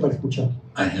listo para escuchar.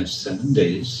 I have 7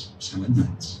 days, 7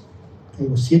 nights.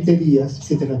 Tengo 7 días,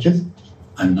 7 noches.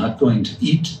 I'm not going to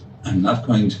eat, I'm not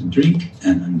going to drink,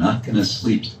 and I'm not going to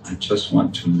sleep. I just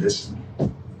want to listen.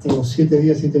 Tengo 7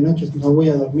 días, 7 noches. No voy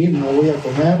a dormir, no voy a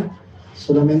comer,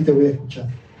 solamente voy a escuchar.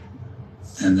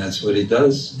 And that's what he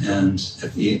does. And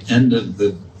at the end of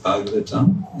the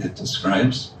Bhagavatam, it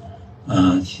describes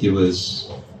he was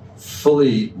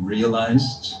fully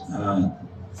realized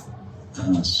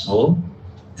soul,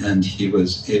 and he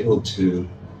was able to,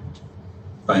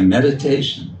 by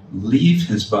meditation, leave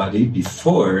his body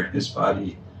before his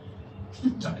body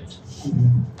died.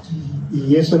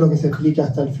 Y eso es lo que se explica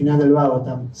hasta el final del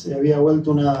Bhagavatam. Se había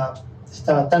vuelto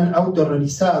estaba tan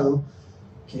autorrealizado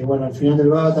que, bueno, al final del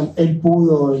Bhagavatam él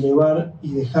pudo elevar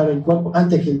y dejar el cuerpo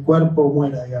antes que el cuerpo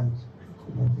muera, digamos.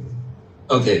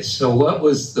 Okay, so what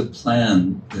was the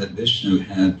plan that Vishnu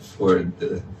had for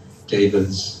the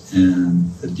Devas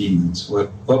and the demons? What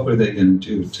were they going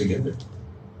to do together?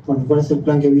 Bueno, ¿cuál es el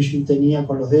plan que Vishnu tenía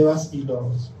con los Devas y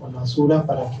con los Asuras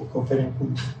para que cooperen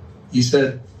juntos? He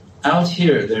said, out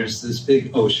here there's this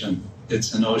big ocean.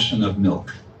 It's an ocean of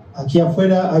milk. Aquí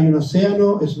afuera hay un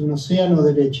océano, es un océano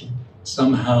de leche.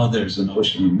 Somehow there's an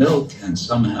ocean of milk, and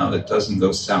somehow it doesn't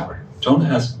go sour. Don't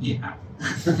ask me how.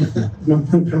 No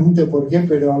me pregunte por qué,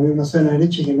 pero había un océano de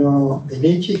leche que no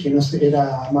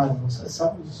era amargo,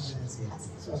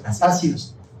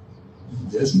 ácidos.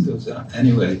 It doesn't go sour.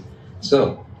 Anyway,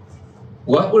 so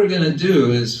what we're going to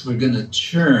do is we're going to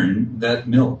churn that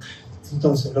milk.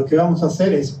 Entonces, lo que vamos a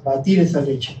hacer es batir esa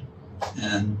leche.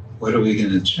 And what are we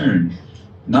going to churn?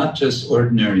 Not just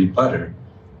ordinary butter.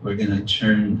 We're going to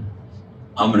churn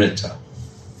amrita.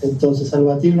 Entonces, al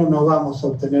batirlo no vamos a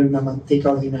obtener una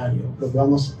manteca ordinaria. Lo que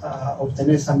vamos a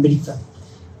obtener es amrita.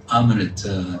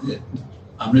 Amrita.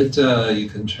 Amrita you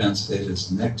can translate as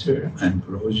nectar,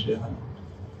 ambrosia.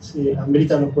 Sí,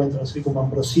 amrita lo pueden traducir como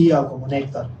ambrosía o como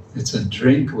néctar. It's a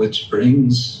drink which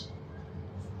brings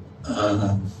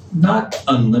not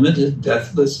unlimited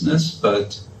deathlessness,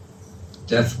 but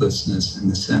deathlessness in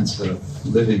the sense of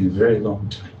living a very long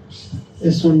time.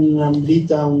 Es una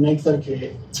amrita, un néctar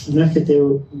que no es que te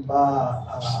va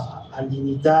a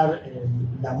limitar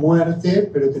la muerte,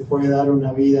 pero te puede dar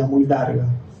una vida muy larga.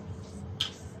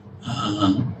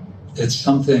 It's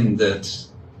something that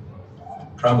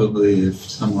probably if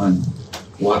someone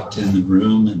walked in the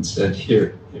room and said,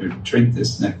 here, drink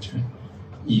this nectar,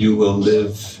 you will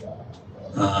live,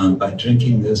 by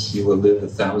drinking this, you will live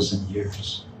 1,000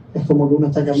 years. Es como que uno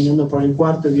está caminando por el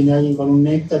cuarto y viene alguien con un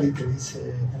néctar y te dice,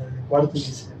 en el cuarto, y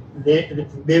dice,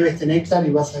 bebe este néctar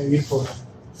y vas a vivir por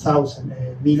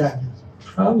 1,000 años.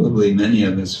 Probably many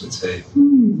of us would say,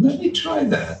 let me try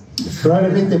that.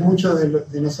 Probablemente muchos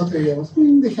de nosotros diríamos,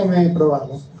 déjame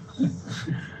probarlo.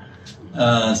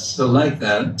 So like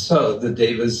that, so the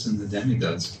Devas and the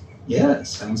demigods, yeah,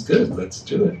 sounds good, let's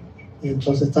do it. Y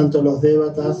entonces tanto los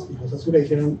Devatas y los Asuras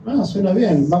dijeron, suena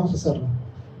bien, vamos a hacerlo.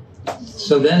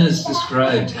 So then it's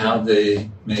described how they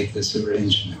make this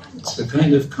arrangement. It's a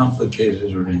kind of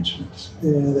complicated arrangement.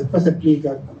 Después se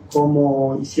explica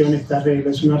cómo hicieron este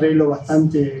arreglo. Es un arreglo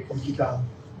bastante complicado.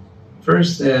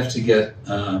 First, they have to get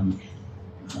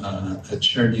a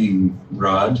churning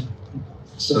rod.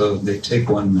 So they take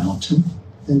one mountain.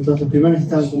 Entonces primero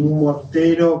necesitan como un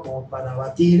mortero como para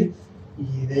batir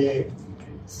y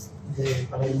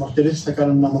para el mortero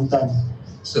sacaron una montaña.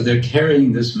 So they're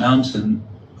carrying this mountain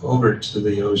over to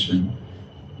the ocean,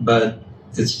 but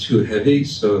it's too heavy,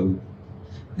 so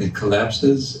it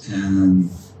collapses,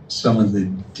 and some of the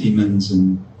demons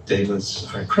and devas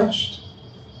are crushed.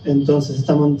 Entonces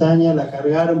esta montaña la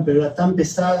cargaron, pero era tan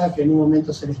pesada que en un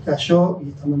momento se les cayó y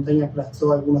esta montaña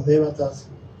aplastó a algunos devatas.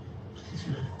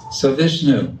 So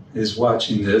Vishnu is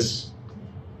watching this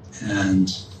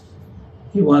and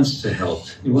he wants to help.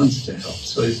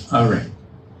 So he's all right.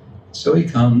 So he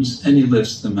comes and he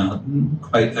lifts the mountain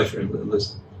quite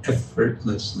effortlessly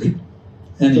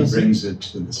and he brings it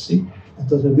to the sea.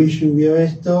 Entonces Vishnu vio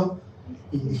esto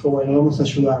y dijo, bueno, vamos a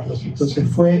ayudarlos. Entonces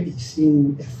fue y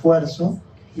sin esfuerzo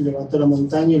y levantó la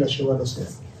montaña y la llevó al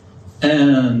océano.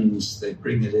 And they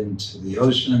bring it into the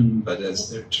ocean, but as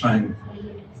they're trying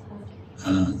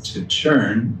to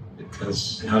churn,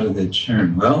 because how do they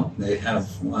churn? Well, they have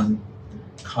one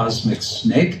cosmic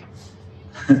snake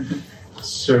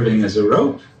serving as a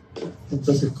rope.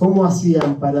 Entonces, ¿cómo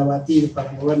hacían para batir,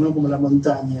 para mover, no como la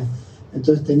montaña?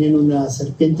 Entonces tenían una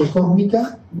serpiente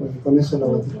cósmica, bueno, con eso la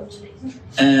batieron.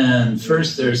 And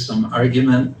first there's some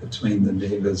argument between the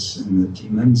devas and the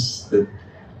demons.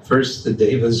 First the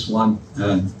devas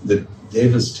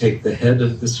take the head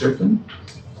of the serpent,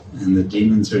 and the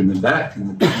demons are in the back, and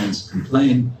the demons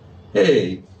complain,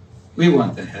 hey, we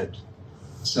want the head.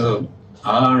 So,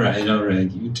 all right,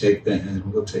 you take the head,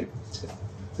 we'll take the tail.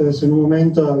 Entonces en un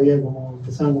momento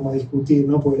empezaron como a discutir,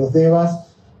 ¿no? Porque los devas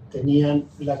tenían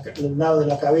el lado de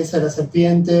la cabeza de la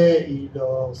serpiente y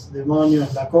los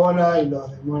demonios la cola, y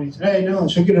los demonios dicen, hey, no,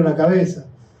 yo quiero la cabeza.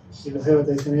 Y los devas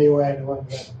te dicen, hey, bueno,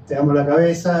 te damos la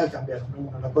cabeza y cambiaron, ¿no?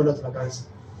 Uno la cola, otra la cabeza.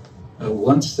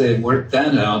 Once they work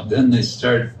that out, then they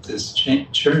start this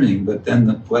churning, but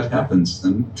then what happens?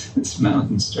 Then this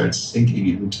mountain starts sinking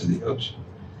into the ocean.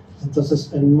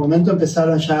 Entonces, en un momento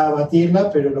empezaron ya a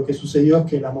batirla, pero lo que sucedió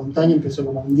es que la montaña empezó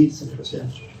como a hundirse en el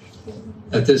océano.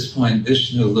 At this point,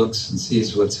 Vishnu looks and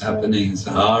sees what's happening and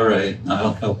says, all right,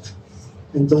 I'll help.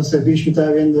 Entonces Vishnu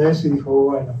estaba viendo eso y dijo,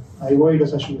 bueno, ahí voy y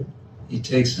los ayudo. He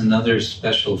takes another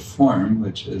special form,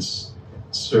 which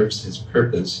serves his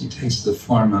purpose. He takes the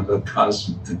form of a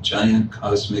giant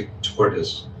cosmic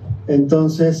tortoise.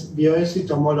 Entonces vio eso y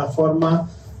tomó la forma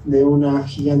de una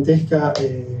gigantesca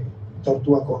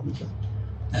tortuga cósmica.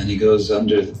 And he goes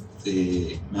under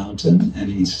the mountain and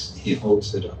he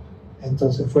holds it up.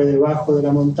 Entonces fue debajo de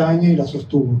la montaña y la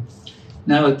sostuvo.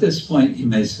 Now at this point you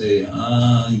may say,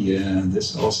 yeah,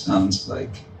 this all sounds like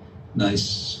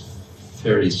nice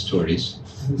fairy stories.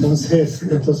 Entonces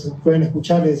pueden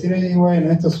escuchar y decir, bueno,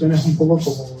 esto suena un poco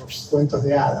como cuentos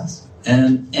de hadas.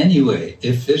 And anyway,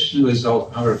 if Vishnu is all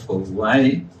powerful,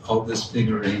 why all this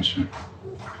big arrangement?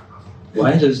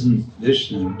 Why doesn't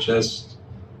Vishnu just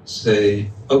say,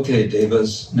 okay,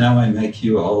 devas, now I make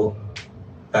you all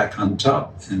back on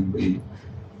top, and we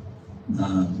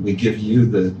give you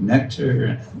the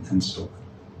nectar and so on?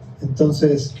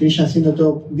 Entonces, Vishnu siendo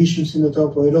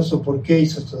todopoderoso, ¿por qué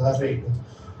hizo estos arreglos?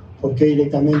 ¿Por qué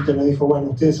directamente no dijo,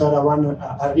 bueno, ustedes ahora van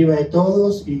arriba de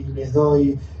todos y les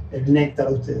doy el néctar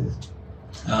a ustedes?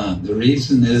 The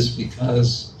reason is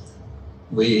because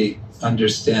we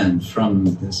understand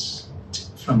from this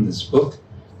book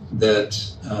that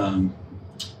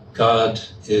God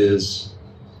is,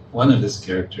 one of his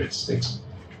characteristics,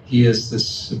 he is the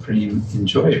supreme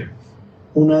enjoyer.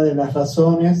 Una de las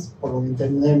razones, por lo que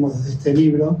entendemos desde este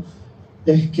libro,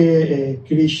 es que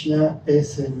Krishna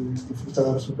es el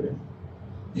disfrutador supremo.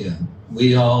 Yeah,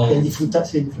 el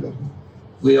disfrutador.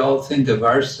 We all think of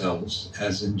ourselves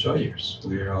as enjoyers.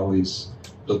 We are always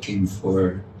looking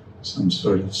for some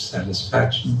sort of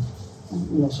satisfaction.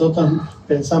 Nosotros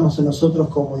pensamos en nosotros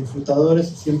como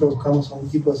disfrutadores y siempre buscamos algún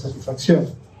tipo de satisfacción.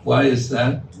 Why is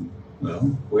that?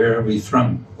 Well, where are we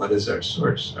from? What is our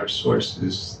source? Our source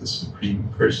is the Supreme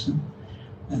Person,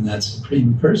 and that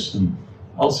Supreme Person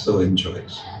also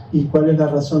enjoys. ¿Y cuál es la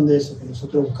razón de eso? Que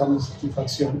nosotros buscamos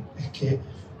satisfacción. Es que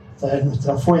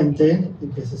nuestra fuente,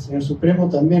 que es el Señor Supremo,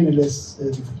 también Él es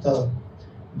disfrutador.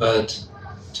 But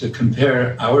to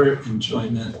compare our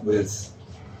enjoyment with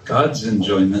God's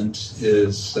enjoyment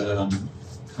is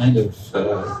kind of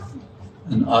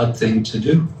an odd thing to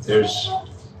do. There's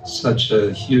such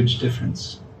a huge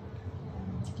difference.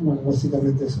 Bueno,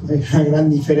 básicamente hay una gran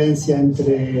diferencia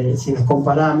entre, si nos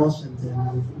comparamos, entre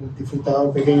el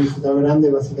disfrutador pequeño y el disfrutador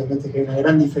grande, básicamente que hay una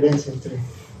gran diferencia entre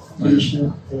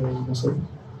Krishna y nosotros.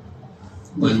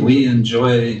 When we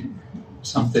enjoy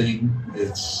something,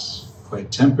 it's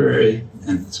quite temporary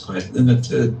and it's quite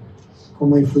limited.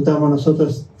 Como disfrutamos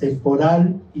nosotros,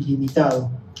 temporal y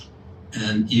limitado.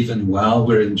 And even while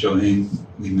we're enjoying,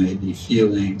 we may be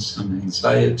feeling some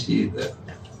anxiety that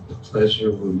the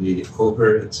pleasure will be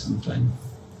over at some time.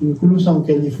 Incluso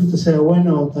aunque el disfrute sea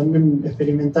bueno, también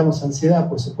experimentamos ansiedad,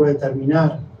 pues se puede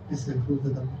terminar ese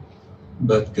disfrute también.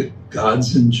 But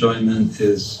God's enjoyment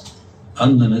is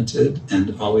unlimited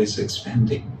and always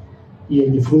expanding. Y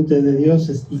el disfrute de Dios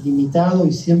es ilimitado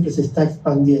y siempre se está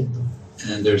expandiendo.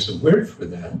 And there's a word for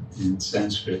that in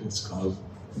Sanskrit. It's called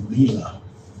lila.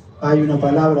 Hay una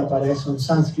palabra para eso en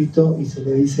sánscrito y se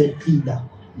le dice lila.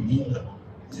 Lila.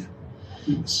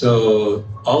 Yeah. So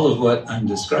all of what I'm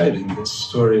describing, this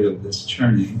story of this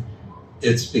churning,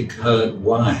 it's because,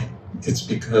 why? It's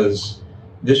because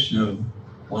Vishnu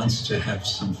wants to have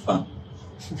some fun.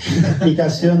 La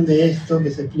explicación de esto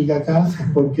que se explica acá es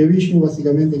porque Vishnu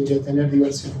básicamente quiere tener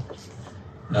diversión.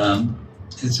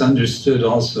 It's understood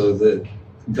also that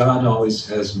God always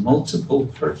has multiple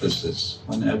purposes.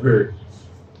 Whenever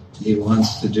he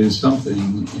wants to do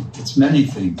something, it's many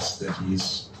things that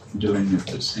he's doing at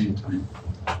the same time.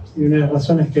 Y una de las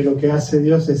razones es que lo que hace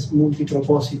Dios es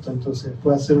multipropósito, entonces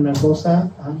puede hacer una cosa.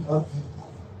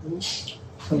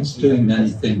 He's doing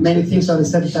many things. Many things at the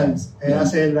same time.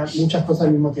 Hace muchas cosas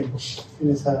al mismo tiempo.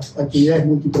 Tiene esas actividades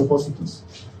multipropósitos.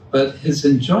 But his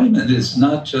enjoyment is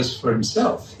not just for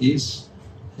himself.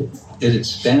 It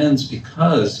expands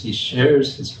because he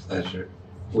shares his pleasure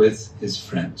with his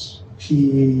friends.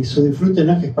 Y su disfrute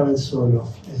no es que es para él solo,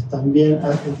 es también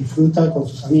disfruta con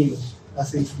sus amigos,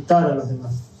 hace disfrutar a los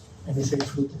demás en ese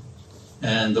disfrute.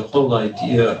 And the whole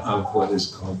idea of what is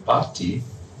called bhakti,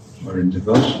 or in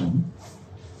devotion,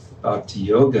 bhakti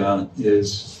yoga,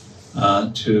 is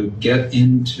to get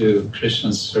into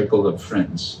Krishna's circle of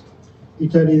friends. Y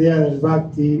toda la idea del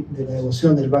bhakti, de la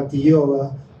devoción, del bhakti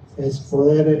yoga, es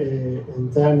poder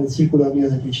entrar en el círculo de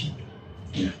amigos de Krishna.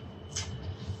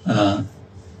 Yeah.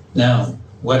 Now,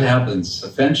 what happens?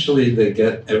 Eventually they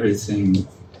get everything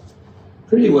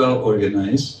pretty well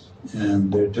organized and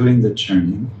they're doing the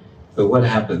churning, but what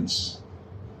happens?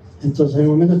 Entonces en el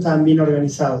momento estaban bien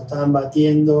organizados, estaban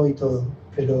batiendo y todo,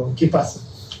 pero ¿qué pasa?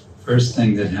 First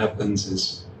thing that happens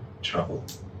is trouble.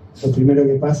 Lo primero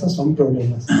que pasa son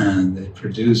problemas. And they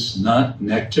produce not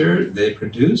nectar, they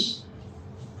produce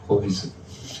poison.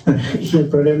 Y el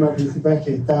problema principal es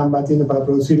que estaban batiendo para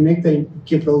producir néctar y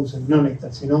 ¿qué producen? No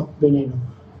néctar, sino veneno.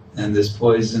 And this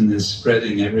poison is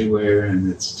spreading everywhere and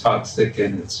it's toxic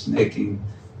and it's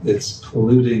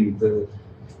polluting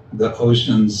the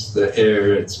oceans, the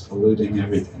air, it's polluting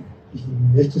everything.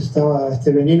 Y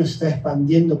este veneno se está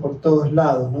expandiendo por todos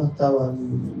lados, ¿no? Estaban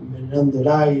envenenando el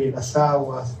aire, las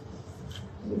aguas.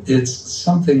 It's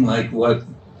something like what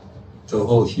the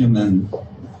whole human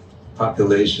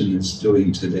population is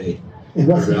doing today Es around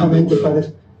the básicamente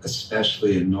world,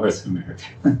 especially in North America.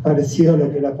 parecido a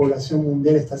lo que la población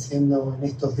mundial está haciendo en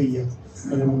estos días,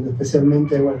 en el mundo,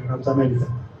 especialmente en Norteamérica.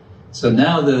 So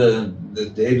now the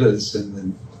devas and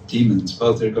the demons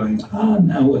both are going,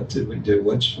 now what do we do?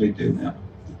 What should we do now?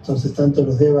 Entonces tanto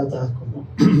los devatas como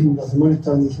los demonios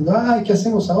estaban diciendo, ¿qué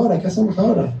hacemos ahora? ¿Qué hacemos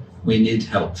ahora? We need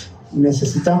help.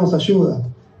 Necesitamos ayuda.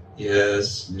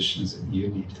 Yes, Vishnu said, you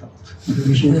need help. Y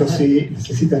Vishnu dijo, sí,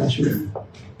 necesitan ayuda.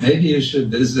 Maybe you should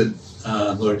visit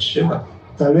Lord Shiva.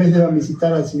 Tal vez deban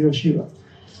visitar al señor Shiva.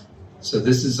 So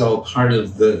this is all part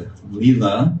of the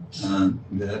lila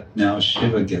that now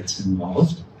Shiva gets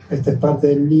involved. Esta es parte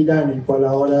del lila en el cual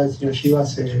ahora el señor Shiva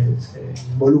se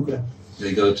involucra.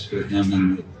 They go to him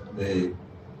and they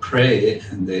pray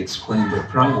and they explain their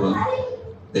problem.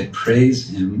 They praise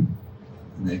him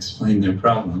and they explain their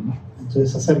problem.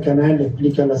 Entonces se acercan a él, le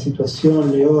explican la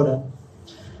situación, le oran.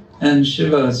 And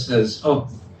Shiva says,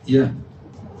 yeah,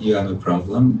 you have a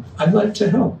problem. I'd like to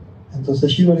help. Entonces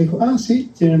Shiva le dijo, sí,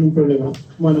 tienen un problema.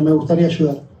 Bueno, me gustaría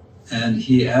ayudar. And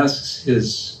he asks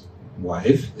his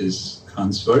wife, his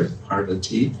consort,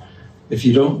 Parvati, if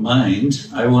you don't mind,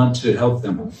 I want to help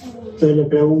them. Entonces le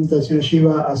pregunta el señor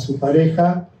Shiva a su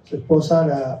pareja, su esposa,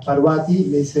 la Parvati,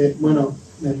 le dice, bueno,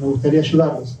 me gustaría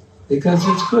ayudarlos. Because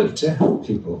it's good to help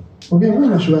people. Porque es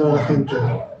bueno ayudar a la gente.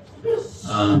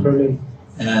 No problema.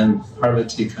 And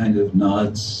Parvati kind of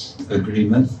nods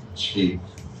agreement. She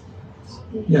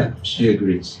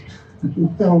agrees.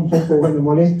 Está un poco,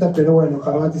 molesta, pero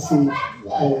Parvati sí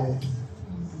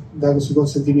da su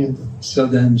consentimiento. So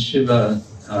then Shiva,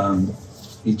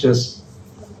 he just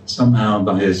somehow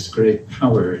by his great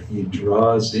power, he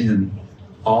draws in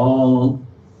all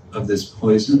of this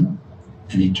poison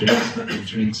and he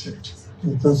drinks it.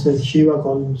 Entonces Shiva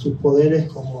con sus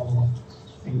poderes como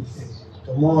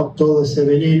tomó todo ese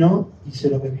veneno y se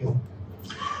lo bebió.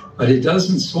 But he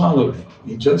doesn't swallow it.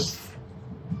 He just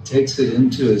takes it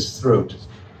into his throat.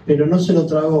 Pero no se lo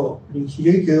tragó, lo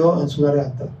ingirió y quedó en su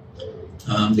garganta.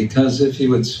 Because if he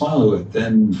would swallow it,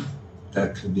 then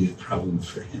that could be a problem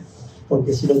for him.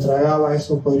 Porque si lo tragaba,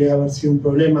 eso podría haber sido un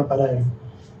problema para él.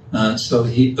 So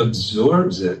he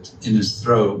absorbs it in his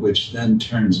throat, which then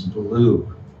turns blue.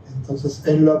 Entonces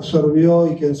él lo absorbió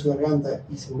y quedó en su garganta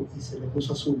y se le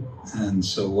puso azul. And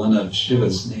so one of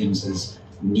Shiva's names is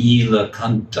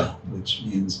Nilakanta, which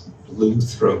means blue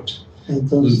throat,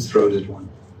 Entonces blue-throated one.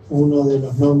 uno de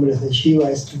los nombres de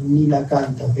Shiva es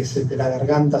Nilakanta, que es el de la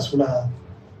garganta azulada.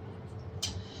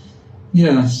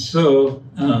 Yeah, so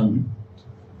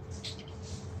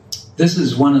this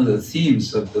is one of the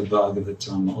themes of the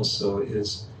Bhagavatam also,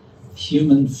 is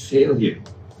human failure.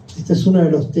 Este es uno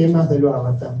de los temas del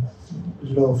Bhagavatam,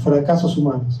 los fracasos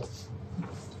humanos.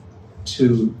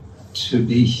 To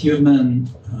be human,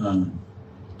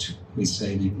 we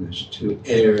say in English, to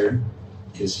err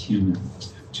is human.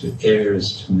 To err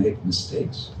is to make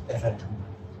mistakes.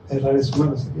 Errar es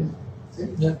humano, ¿sí?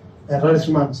 ¿Sí? Yeah. Errar es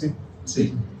humano, sí.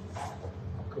 Sí.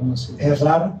 ¿Cómo se dice?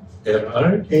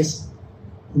 Errar es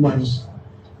humano.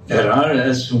 Errar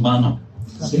es humano.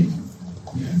 Sí.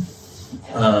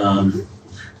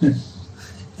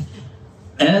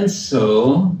 And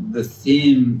so the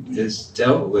theme is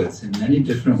dealt with in many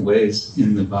different ways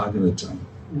in the Bhagavatam.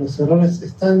 Los errores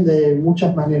están de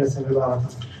muchas maneras en el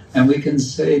Bhagavatam. And we can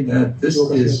say that this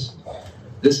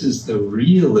is the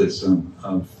realism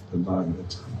of the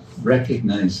Bhagavatam,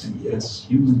 recognizing, yes,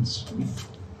 humans,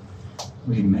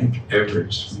 we make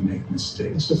errors, we make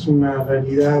mistakes. Eso es una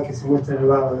realidad que se muestra en el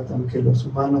Bhagavatam, que los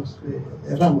humanos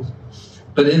erramos.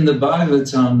 But in the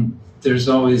Bhagavatam, there's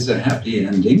always a happy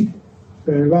ending.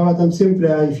 Pero en el Bhagavatam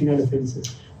siempre hay finales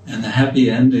felices. And the happy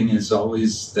ending is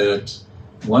always that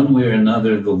one way or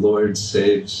another the Lord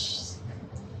saves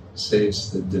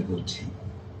the devotee.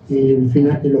 Y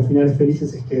los finales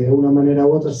felices es que de una manera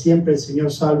u otra siempre el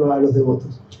Señor salva a los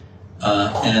devotos.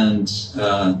 And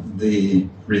the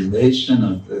relation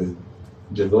of the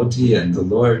devotee and the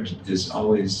Lord is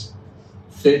always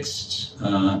fixed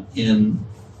in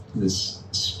this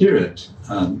spirit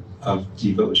of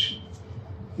devotion.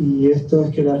 Y esto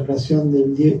es que la relación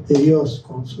de Dios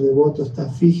con su devoto está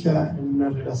fija en una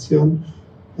relación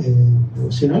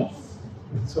devocional.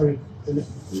 Sorry.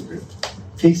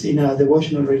 Fixed in a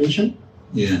devotional relation.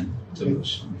 Yeah,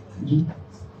 devotional relation.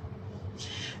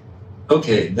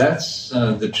 Okay, that's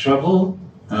the trouble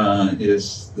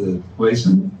is the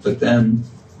poison, but then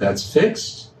that's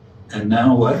fixed. And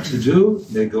now what to do?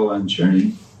 They go on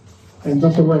journey.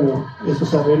 Entonces, bueno, eso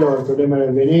se arregló. El problema era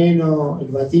el veneno, el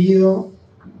batido.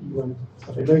 Y bueno,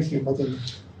 se arregló y siguen batiendo.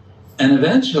 And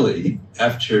eventually,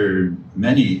 after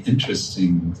many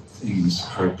interesting things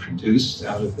are produced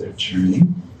out of their journey,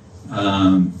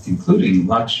 including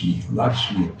Lakshmi.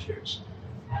 Lakshmi appears.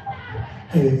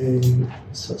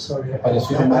 Sorry.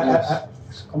 Aparecieron varias.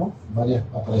 ¿Cómo?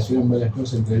 Aparecieron varias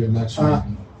cosas, entre ellos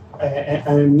Lakshmi.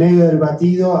 En medio del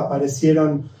batido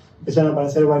empezaron a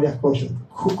aparecer varias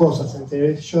cosas.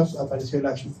 Entre ellos apareció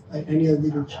Lakshmi. I need a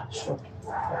little short.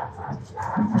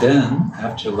 Then,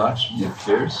 after Lakshmi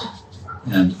appears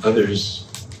and others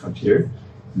appear,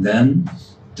 then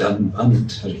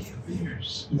Dhanvantari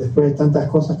appears. Después de tantas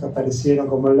cosas que aparecieron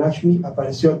como Lakshmi,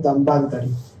 apareció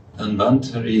Dhanvantari.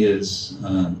 Dhanvantari is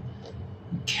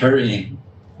carrying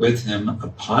with him a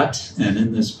pot, and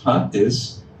in this pot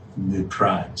is the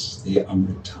prize, the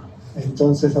Amrita.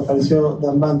 Entonces apareció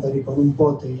Dhanvantari con un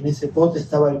pote, y en ese pote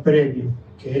estaba el premio,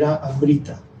 que era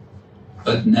Amrita.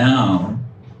 But now,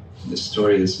 the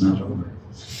story is not over.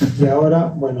 Y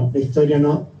ahora, bueno, la historia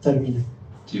no termina.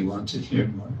 Do you want to hear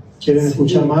more? ¿Quieren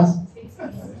escuchar más?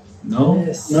 No?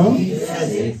 ¿No?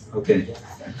 Okay.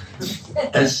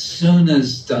 As soon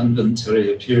as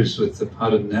Dhanvantari appears with the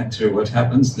pot of nectar, what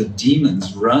happens? The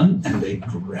demons run and they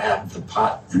grab the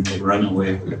pot and they run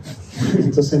away with it.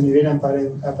 Entonces ni bien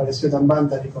apareció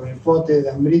Dhanvantari con el pote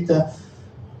de Amrita,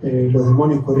 los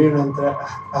demonios corrieron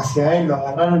hacia él, lo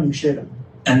agarraron y huyeron.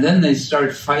 And then they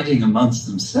start fighting amongst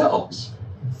themselves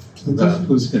about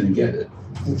who's going to get it.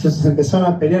 Entonces empezaron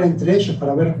a pelear entre ellos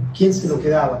para ver quién se lo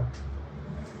quedaba.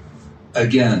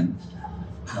 Again,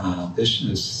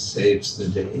 Vishnu saves the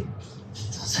day.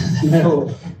 Entonces de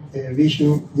nuevo,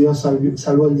 Vishnu, Dios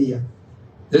salvó el día.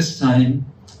 This time,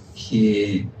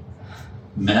 he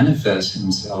manifests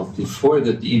himself before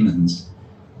the demons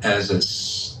as a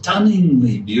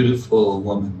stunningly beautiful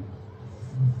woman.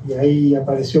 Y ahí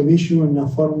apareció Vishnu en la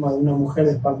forma de una mujer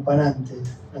despampanante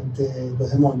ante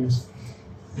los demonios.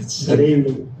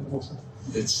 Increíble, hermosa.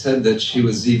 It's said that she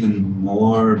was even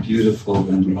more beautiful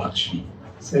than Lakshmi.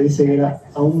 Se dice que era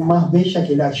aún más bella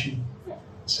que Lakshmi.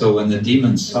 So when the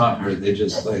demons saw her, they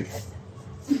just like,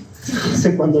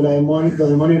 Entonces cuando los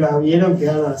demonios la vieron,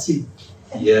 quedaron así.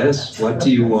 yes, what do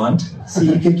you want?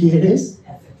 Sí, ¿qué quieres?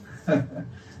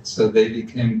 So they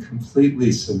became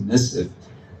completely submissive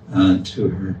to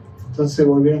her. Entonces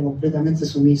volvieron completamente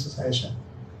sumisos a ella.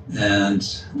 And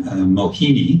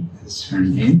Mohini is her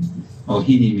name.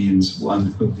 Mohini means one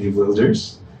who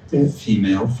bewilders,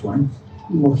 female form.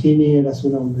 Mohini era su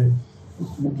nombre.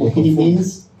 Mohini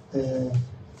means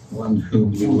one who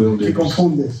bewilders. que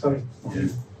confunde, sorry.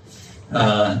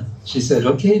 Yeah. She said,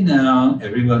 okay, now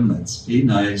everyone, let's be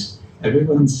nice.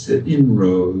 Everyone sit in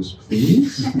rows,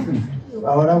 please.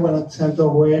 Ahora, bueno, sean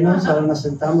todos buenos, ahora nos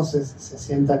sentamos, se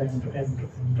sientan en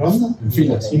ronda,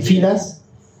 en filas.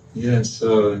 Yeah,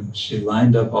 so she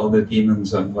lined up all the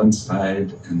demons on one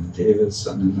side and the devas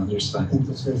on another side.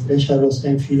 Entonces ella los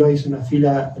enfiló, hizo una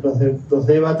fila, los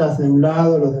devatas de un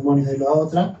lado, los demonios de la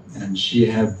otra. And she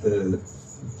had the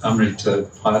Amrita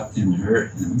pot in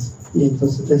her hands. Y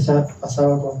entonces ella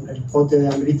pasaba con el pote de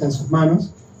Amrita en sus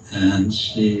manos. And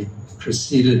she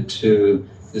proceeded to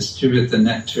distribute the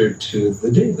nectar to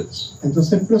the devas.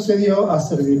 Entonces procedió a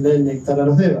servirle el néctar a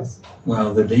los devas.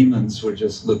 While the demons were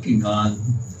just looking on.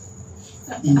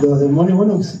 Y los demonios,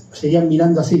 bueno, seguían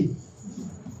mirando así.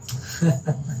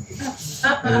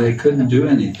 They couldn't do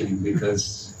anything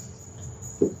because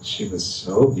she was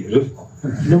so beautiful.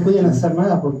 No podían hacer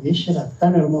nada porque ella era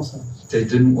tan hermosa. They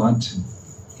didn't want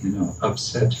to,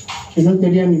 upset her. Que no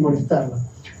querían ni molestarla.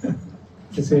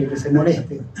 Que se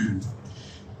moleste.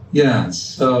 Yeah,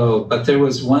 so, but there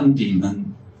was one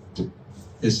demon,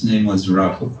 his name was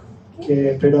Rahu.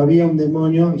 Pero había un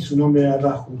demonio y su nombre era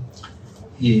Rahu.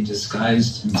 He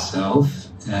disguised himself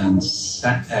and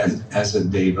sat as a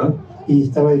deva. Y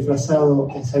se había disfrazado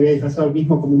él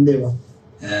mismo como un deva.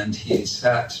 And he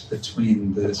sat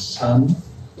between the sun,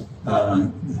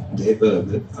 the deva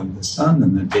of the sun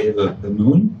and the deva of the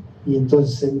moon. Y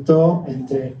entonces sentó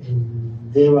entre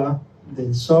el deva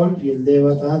del sol y el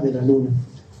devata de la luna.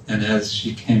 And as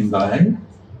she came by,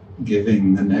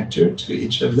 giving the nectar to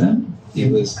each of them, he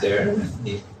was there and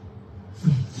he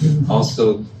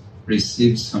also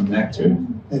received some nectar.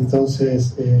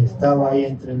 Entonces estaba ahí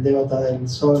entre el devata del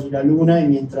sol y la luna, y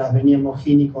mientras venía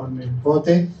Mohini con el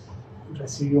pote,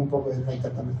 recibió un poco de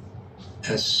néctar también.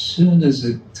 As soon as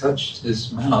it touched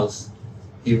his mouth,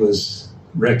 he was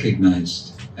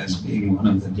recognized as being one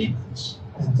of the demons.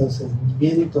 Entonces,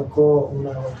 bien tocó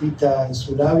una gotita en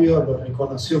su labio, lo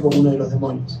reconoció como uno de los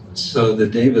demonios. So the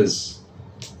devas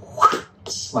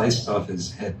sliced off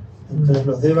his head. Entonces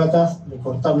los devatas le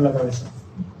cortaron la cabeza.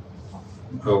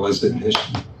 Or was it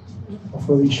Vishnu? O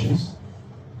fue Vishnu.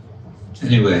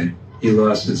 Anyway, he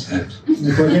lost his head.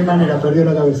 De cualquier manera, perdió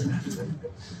la cabeza.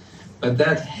 But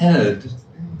that head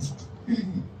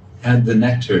had the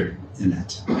nectar in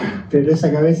it. Pero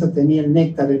esa cabeza tenía el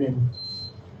néctar en él.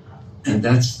 And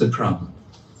that's the problem.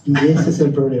 Y ese es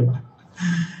el problema.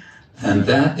 And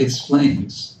that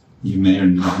explains, you may or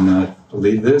may not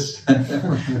believe this,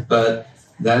 but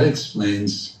that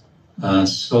explains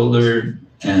solar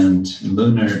and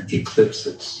lunar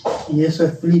eclipses. Y eso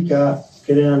explica,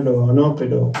 créanlo o no,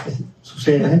 pero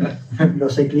sucede,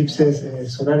 los eclipses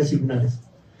solares y lunares.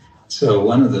 So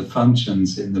one of the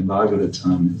functions in the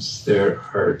Bhagavatam is there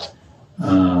are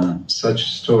such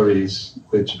stories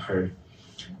which are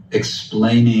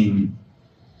explaining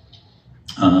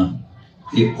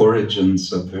the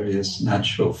origins of various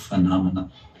natural phenomena.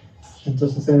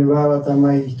 Entonces en el Bhagavatam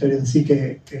hay historias así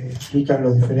que explican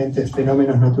los diferentes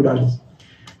fenómenos naturales.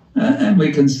 And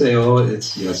we can say, oh,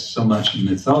 it's yes, so much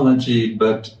mythology,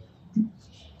 but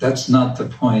that's not the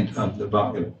point of the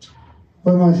Bhagavatam.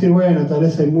 Podemos decir, bueno, tal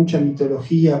vez hay mucha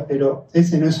mitología, pero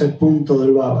ese no es el punto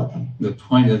del Bhagavatam. The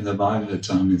point of the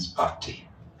Bhagavatam is bhakti.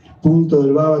 El punto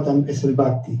del Bhagavatam es el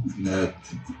bhakti. That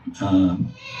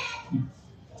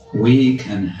we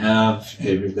can have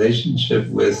a relationship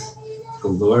with the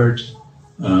Lord,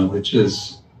 which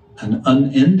is an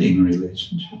unending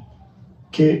relationship.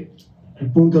 Que el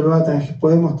punto del Bhagavatam es que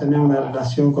podemos tener una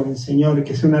relación con el Señor,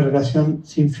 que es una relación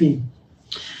sin fin.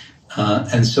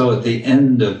 And so at the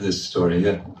end of this story,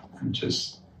 I'm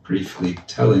just briefly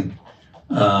telling,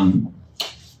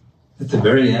 at the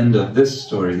very end of this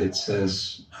story, it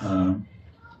says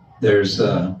there's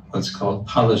what's called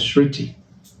Palashruti.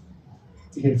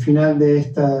 Y el final de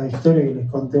esta historia que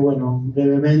les conté, bueno,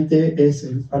 brevemente, es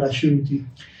el Parashruti.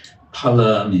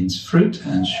 Pala means fruit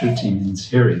and Shruti means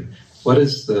hearing. What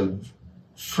is the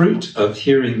fruit of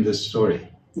hearing this story?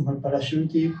 El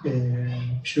Parashruti,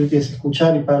 Shruti es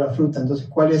escuchar y para la fruta. Entonces,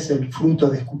 ¿cuál es el fruto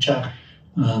de escuchar?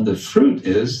 The fruit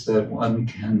is that one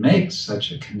can make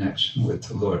such a connection with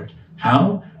the Lord.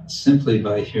 How? Simply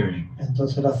by hearing.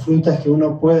 Entonces, la fruta es que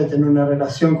uno puede tener una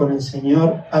relación con el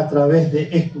Señor a través de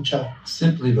escuchar.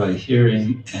 Simply by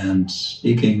hearing and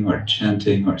speaking or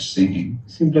chanting or singing.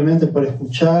 Simplemente por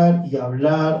escuchar y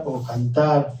hablar o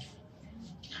cantar.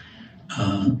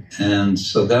 And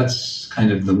so that's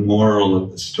kind of the moral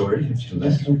of the story, if you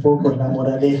like. Es un poco la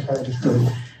moraleja de la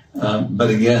historia. But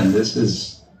again, this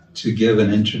is to give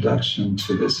an introduction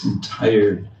to this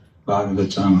entire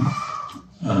Bhagavatam,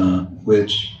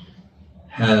 which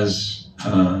has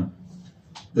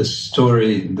the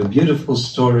story, the beautiful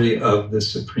story of the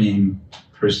Supreme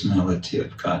Personality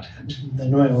of Godhead. De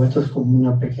nuevo, esto es como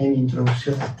una pequeña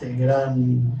introducción a este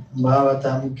gran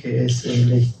Bhagavatam que es,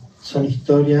 son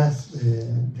historias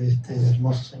de este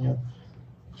hermoso Señor.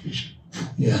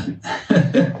 Yeah.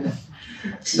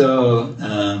 So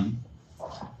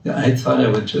I thought I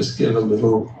would just give a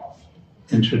little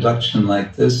introduction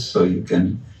like this so you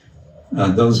can,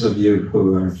 those of you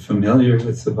who are familiar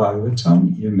with the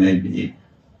Bhagavatam, you may be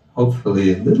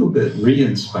hopefully a little bit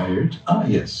re-inspired. Ah,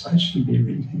 yes, I should be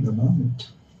reading the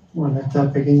Bhagavatam. Bueno,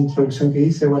 esta pequeña introducción que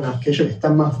dice, bueno, aquellos que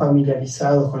están más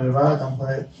familiarizados con el Bhagavatam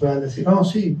puedan decir, oh,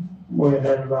 sí, voy a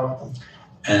leer el Bhagavatam.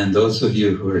 And those of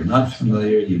you who are not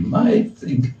familiar, you might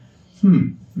think,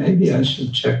 maybe I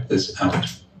should check this out.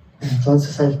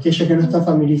 Entonces, aquellos que no están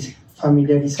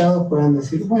familiarizados puedan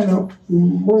decir, bueno,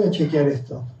 voy a chequear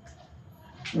esto.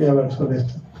 Voy a ver sobre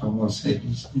esto. ¿Cómo se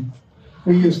dice?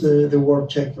 We use the word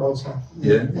check also.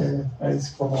 Yeah.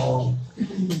 Es como,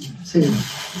 sí,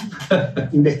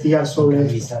 investigar sobre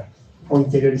Revisar. esto. O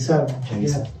interiorizar.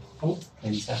 Revisar.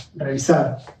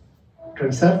 Revisar.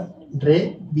 Revisar.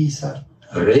 Revisar.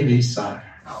 Revisar.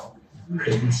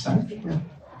 Revisar? Yeah.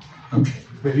 Okay.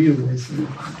 Review es.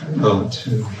 Oh,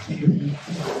 to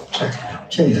check it out.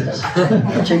 Check. Yes.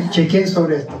 Chequen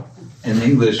sobre esto. In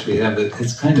English, we have it,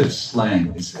 it's kind of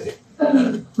slang. We say,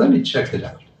 let me check it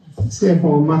out. Sí, es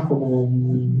como más como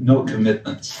No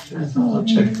commitments. I'll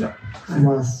check it out.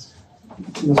 más,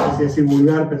 no sé si decir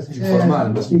vulgar, pero sí,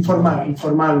 Informal.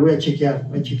 informal, voy a chequear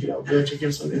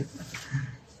sobre esto.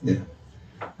 Yeah.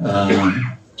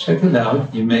 Check it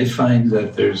out. You may find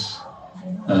that there's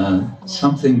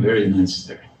something very nice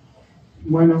there.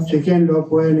 Bueno, chequenlo,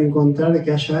 pueden encontrar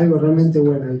que haya algo realmente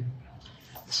bueno ahí.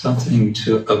 Something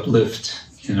to uplift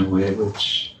in a way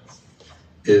which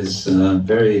is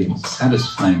very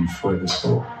satisfying for the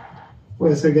soul.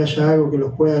 Puede ser que haya algo que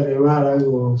los pueda elevar,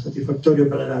 algo satisfactorio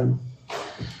para el alma.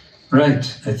 Right.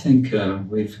 I think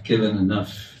we've given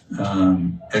enough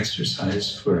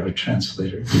exercise for our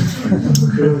translator.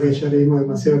 Creo que ya le dimos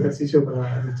demasiado ejercicio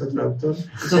para nuestro traductor.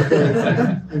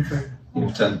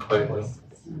 You've done quite well.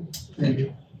 Thank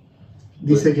you.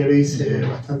 Dice que lo hice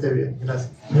bastante bien,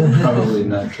 gracias. Probably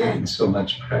not getting so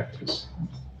much practice.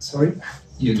 Sorry?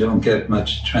 You don't get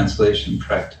much translation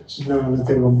practice. No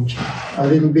tengo mucho. A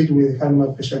little bit with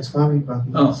Hanuman Peshak Swami, but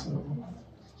not so.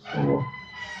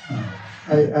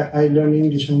 I learn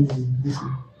English and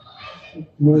listen.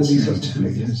 Movies or Listen to something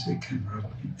like this. music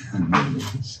and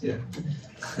movies, yeah.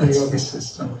 That's the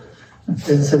system. Ese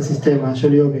es el sistema. Yo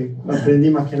digo que aprendí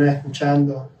más que nada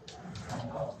escuchando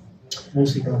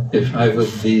música. If I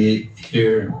would be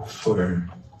here for a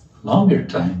longer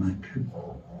time, I could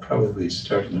probably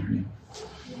start learning.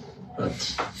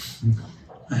 But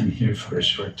I'm here for a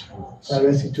short time. Tal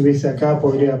vez si estuviese acá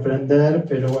podría aprender,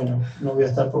 pero bueno, no voy a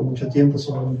estar por mucho tiempo,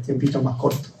 sino un tiempito más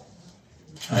corto.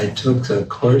 I took a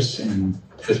course in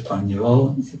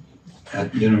Español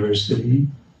at university.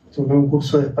 Tomé un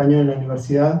curso de español en la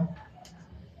universidad.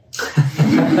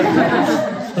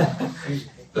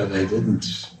 But I didn't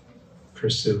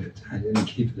pursue it. I didn't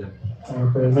keep it up.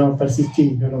 Pero no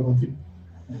persistí, no lo continué.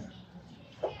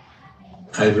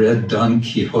 I read Don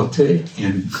Quixote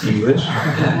in English.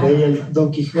 Leí el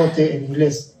Don Quijote en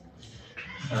inglés.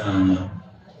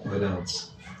 What else?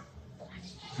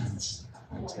 That's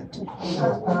it.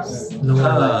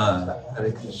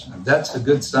 Hare Krishna. That's a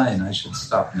good sign. I should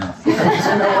stop now. Es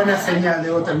una buena señal,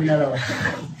 debo terminar ahora.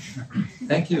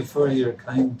 Thank you for your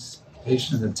kind,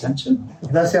 patient attention.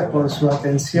 Gracias por su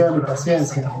atención y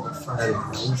paciencia. Hare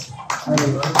Krishna.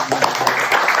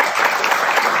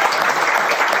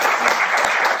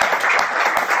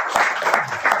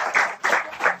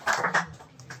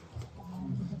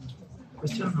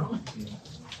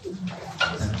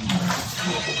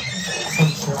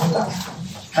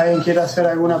 ¿Alguien quiere hacer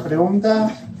alguna pregunta?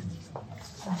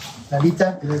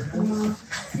 Lalita.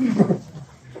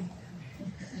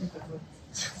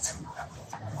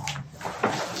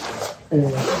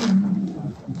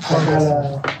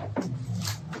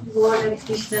 Hare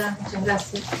Krishna, muchas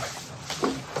gracias.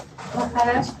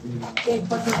 Maharaj,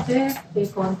 cuando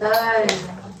usted contaba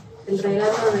el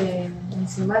relato de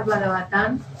Srimad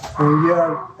Bhagavatam, when you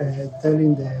are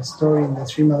telling the story in the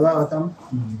Srimad Bhagavatam,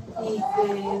 y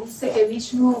dice que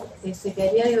Vishnu se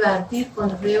quería divertir con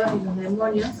los devas y los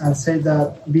demonios. and say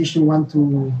that Vishnu want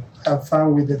to have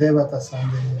fun with the devatas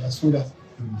and the asuras.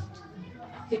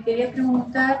 Te quería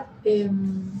preguntar,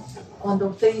 cuando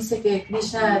usted dice que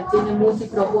Krishna tiene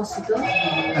multipropósitos,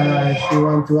 She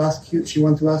want to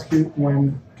ask you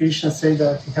when Krishna say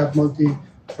that he have multi-purpose.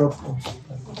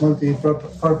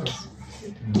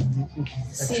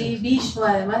 si Vishnu,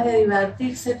 además de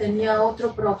divertirse, tenía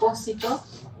otro propósito,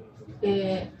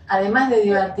 además de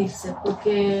divertirse,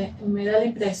 porque me da la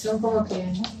impresión como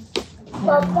que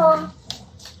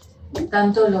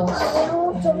tanto los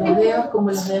devas como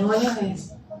los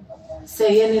demonios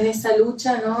seguían en esa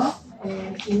lucha, ¿no?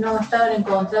 Y no estaban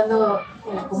encontrando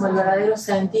como el verdadero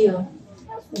sentido.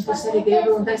 Entonces le quería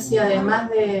preguntar si además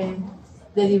de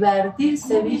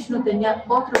divertirse, Vishnu tenía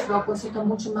otro propósito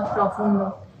mucho más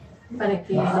profundo para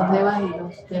que los devas y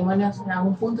los demonios en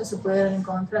algún punto se pudieran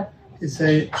encontrar. She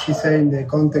say in the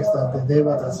context of the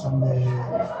devatas and the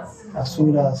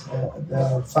asuras,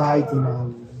 they're fighting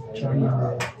and joining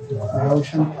the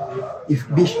ocean. If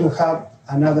Vishnu have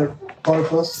another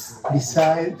purpose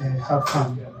besides have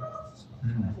fun.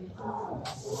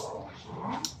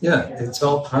 Yeah, it's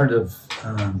all part of.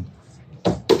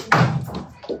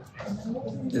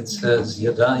 It says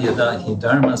yada yada hi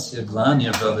dharmasya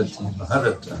glanya bhavati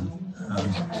bharata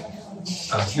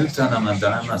abhyutanam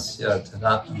adharmasya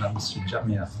tadatmanam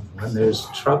sujamya. When there's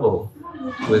trouble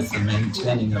with the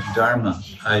maintaining of dharma,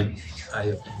 I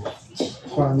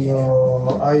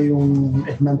Cuando hay un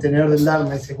mantener del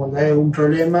dharma, dice, cuando hay un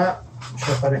problema,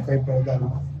 yo aparezco ahí por el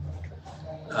dharma.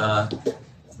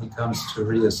 he comes to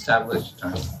reestablish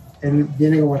dharma. Él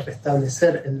viene como a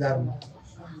restablecer el dharma.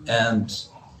 And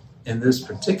in this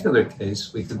particular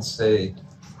case, we could say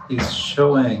he's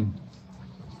showing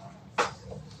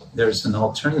there's an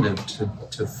alternative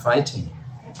to fighting.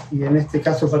 Y en este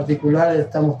caso particular, él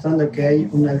está mostrando que hay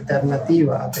una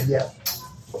alternativa a pelear.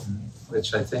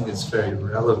 Which I think is very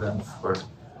relevant for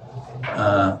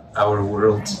our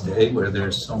world today, where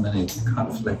there's so many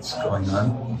conflicts going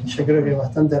on. Yo creo que es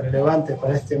bastante relevante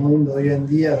para este mundo de hoy en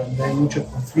día, donde hay muchos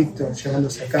conflictos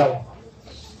llevándose a cabo.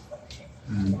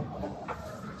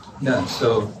 Yeah,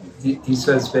 so he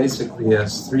says basically he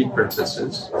has three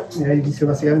purposes. Y ahí dice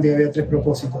básicamente que había tres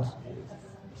propósitos.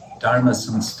 Dharma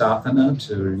samstapana,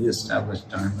 to reestablish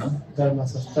dharma. Dharma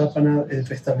samstapana,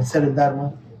 restablecer el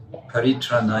dharma.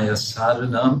 Paritranaya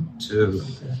sadhanam, to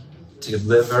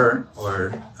deliver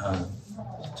or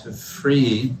to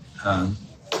free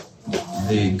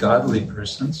the godly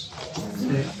persons.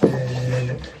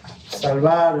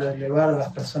 Salvar, elevar a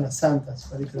las personas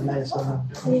santas. And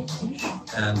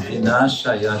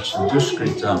vinashaya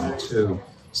dushkritam, to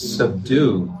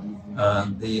subdue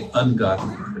the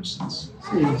ungodly persons.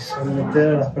 Sí,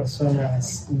 someter a las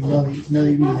personas no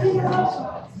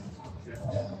divinas.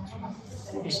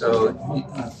 So,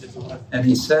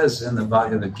 he says in the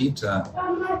Bhagavad Gita,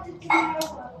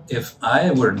 if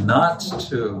I were not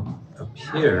to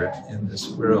appear in this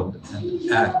world and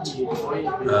act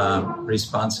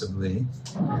responsibly,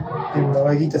 en la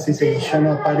Bhagavad Gita se dice que yo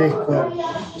no aparezco,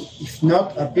 if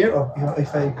not appear, or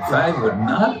if I would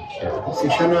not appear, si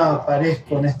yo no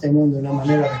aparezco en este mundo de una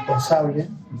manera responsable,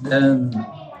 then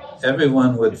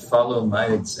everyone would follow my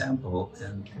example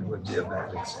and it would be a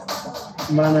bad example.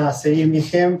 Van a seguir mi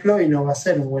ejemplo y no va a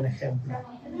ser un buen ejemplo.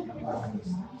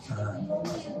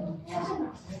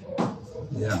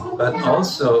 Yeah, but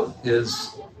also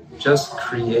is just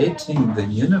creating the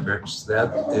universe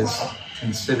that is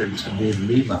considered to be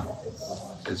lila,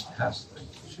 is pastime.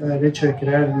 Ya el hecho de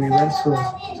crear el universo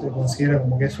se considera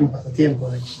como que es un pasatiempo.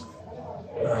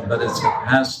 But it's a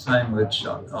pastime which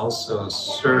also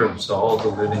serves all the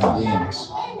living beings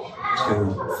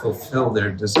to fulfill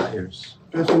their desires.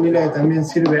 Pero es un lila que también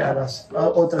sirve a las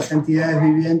otras entidades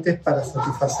vivientes para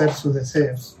satisfacer sus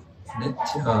deseos.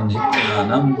 Nitya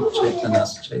nityanam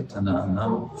chaitanas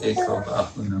chaitananam eko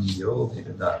bahunam yo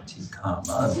vidati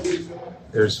kaman.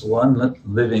 There's one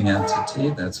living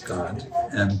entity, that's God,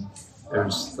 and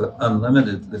there's the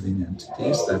unlimited living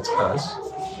entities, that's us.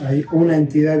 Hay una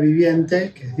entidad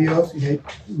viviente, que es Dios, y hay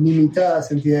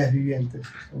limitadas entidades vivientes,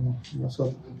 como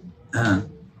nosotros.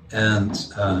 And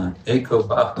eko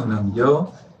bahunam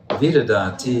yo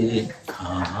vidati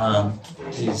kaman.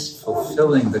 He's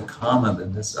fulfilling the kama, the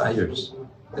desires.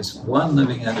 This one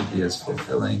living entity is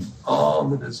fulfilling all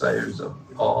the desires of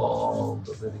all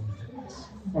the living entities.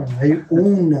 Bueno, hay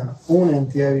una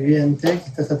entidad viviente que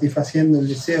está satisfaciendo el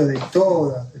deseo de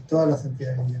todas las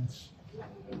entidades vivientes.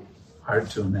 Hard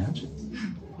to imagine.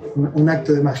 Un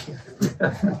acto de magia.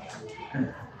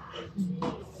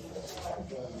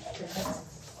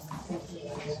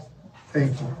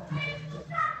 Thank you.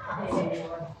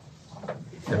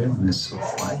 Everyone is so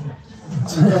quiet.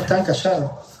 No están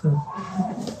callados.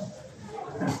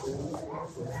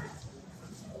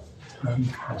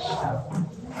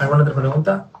 ¿Alguna otra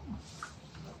pregunta?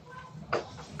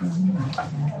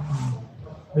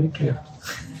 Very clear.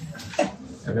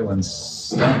 Everyone's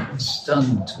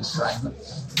stunned to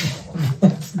silence.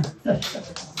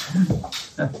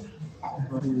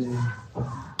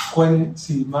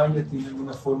 Si Maya tiene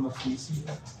alguna forma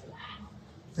física.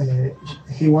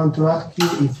 He want to ask you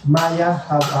if Maya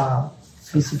have a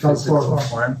physical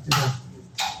form.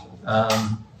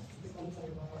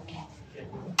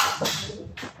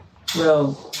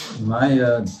 Well,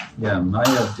 Maya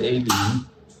Devi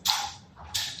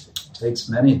takes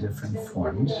many different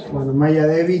forms. Bueno, Maya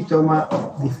Devi toma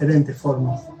diferentes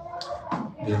formas.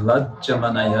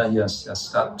 Vilajjamanaya yasya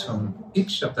satum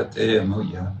ikshapate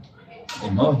muya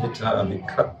imohita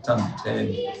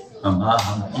vikattante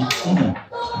mamaham iti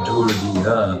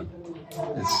durdiya.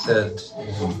 It's said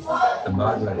in the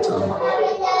Bhagavatam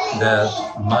that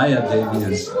Maya Devi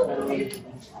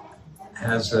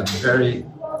has a very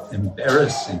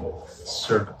embarrassing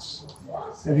service.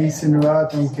 Se dice en el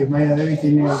Bhagavatam que Maya Devi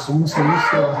tiene como un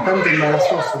servicio bastante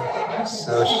embarazoso.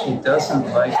 So she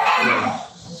doesn't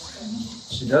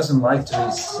like to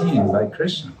be seen by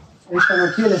Krishna. Ella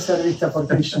no quiere ser vista por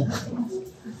Krishna.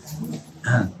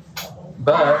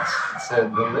 But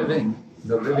said the living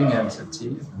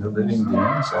entity, the living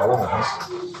beings, all of us,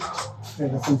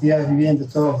 Las entidades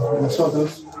vivientes, todos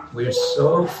nosotros, we're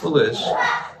so foolish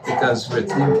because we're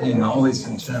thinking always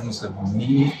in terms of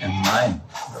me and mine.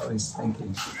 We're always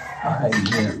thinking, I,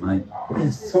 me, and mine.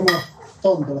 Somos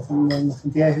tontos las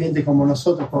entidades vivientes como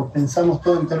nosotros, porque pensamos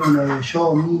todo en términos de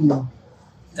yo, mío.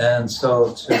 And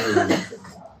so to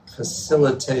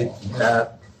facilitate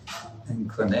that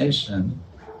inclination,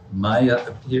 Maya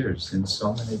appears in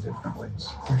so many different ways.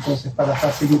 Entonces, para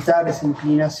facilitar esa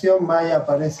inclinación, Maya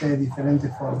aparece de diferentes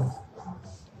formas.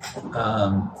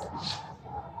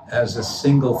 As a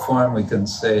single form, we can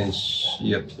say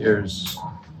she appears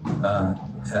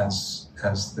as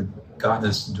the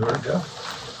goddess Durga.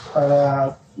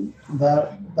 Para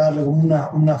darle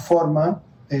una forma,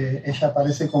 ella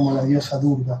aparece como la diosa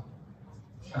Durga.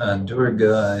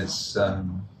 Durga is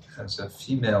as a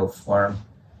female form,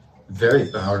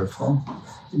 very powerful.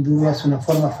 Durga es una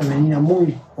forma femenina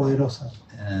muy poderosa.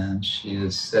 And she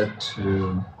is said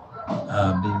to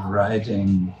be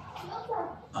riding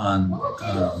on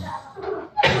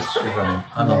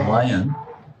a lion.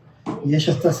 Y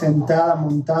ella está sentada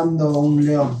montando un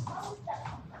león.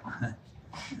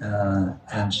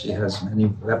 And she has many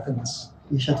weapons.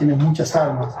 Y ella tiene muchas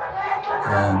armas.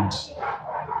 And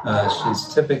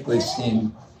she's typically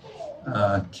seen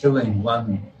killing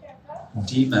one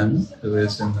demon who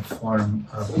is in the form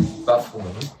of a buffalo.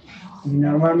 Y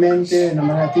normalmente, de una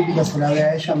manera típica, se la ve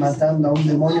a ella matando a un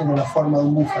demonio con la forma de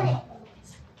un búfalo.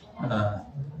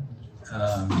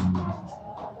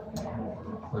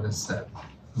 What is that?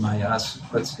 Mayasura.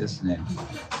 What's his name?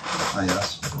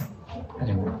 Mayasura.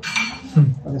 Anyway.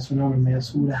 ¿Cuál es su nombre?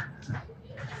 Mayasura.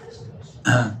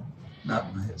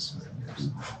 Not Mayasura.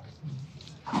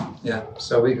 Yeah,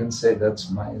 so we can say that's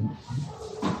Maya.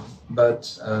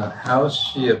 But how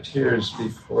she appears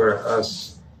before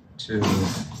us to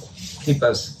keep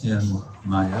us in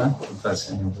Maya, keep us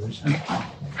in illusion.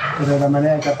 Pero la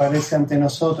manera que aparece ante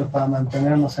nosotros para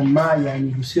mantenernos en Maya,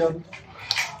 en ilusión,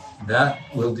 that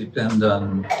will depend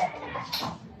on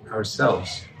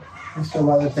ourselves. Eso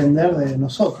va a depender de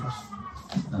nosotros.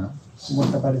 ¿Cómo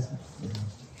te parece?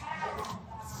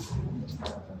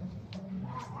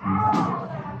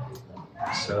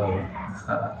 So,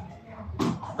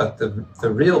 but the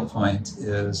real point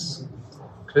is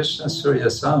Krishna Surya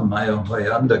Sam Maya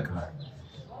Vayandakar.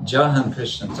 Jahan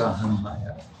Krishna Tahan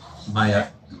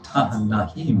Maya Tahan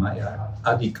Nahi Maya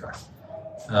Adhikar.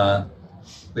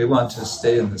 We want to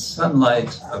stay in the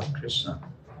sunlight of Krishna.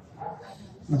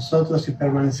 Nosotros, si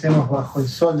permanecemos bajo el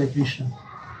sol de Krishna.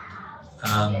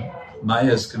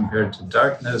 Maya is compared to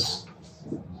darkness.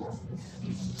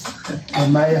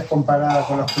 Maya es comparada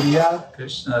con la oscuridad.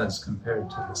 Krishna is compared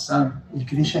to the sun. Y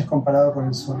Krishna es comparado con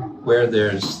el sol. Where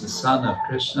there's the sun of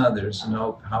Krishna, there's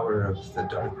no power of the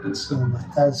darkness of Donde Maya.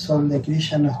 está el sol de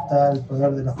Krishna, no está el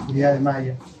poder de la oscuridad de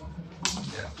Maya.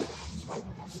 Yeah.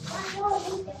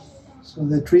 So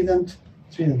the trident,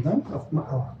 no? Of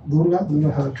Durga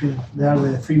have a trident. They are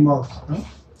the three modes, no?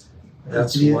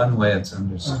 That's one way it's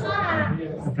understood.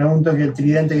 Me pregunto que el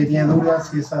tridente que tiene Durga,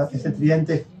 si ese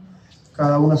tridente,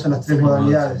 cada uno son las tres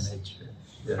modalidades.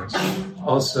 Yes.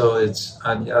 Also, it's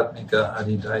Adhyatmika,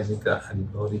 Adhidaivika,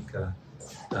 Adhibodhika,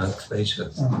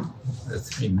 kleshas, the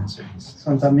three miseries.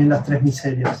 Son también las tres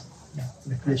miserias, las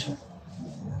tres kleshas.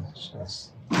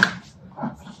 Just,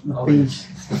 Los pinches.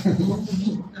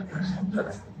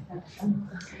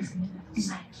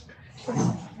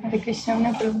 Hare Krishna,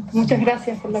 una pregunta. Muchas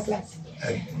gracias por la clase.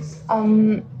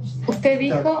 Usted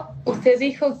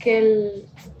dijo que el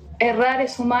errar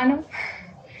es humano,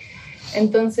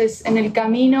 entonces en el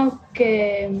camino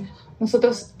que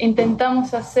nosotros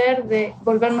intentamos hacer de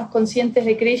volvernos conscientes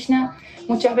de Krishna,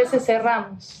 muchas veces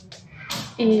erramos.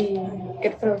 ¿Y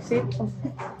quieres traducir?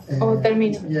 ¿O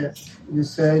termino? Yeah, you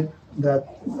said that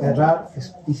errar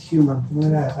is human. ¿No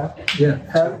era errar? yeah,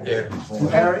 To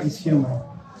err is human.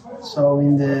 So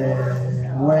in the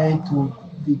way to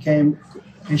become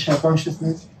Krishna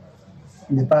consciousness,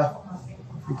 in the path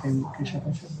became Krishna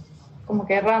consciousness, Como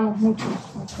que erramos mucho.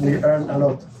 we earn a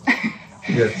lot.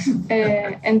 yes.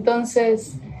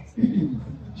 Entonces,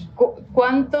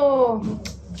 ¿cuánto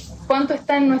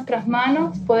está en nuestras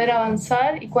manos poder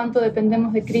avanzar y cuánto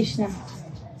dependemos de Krishna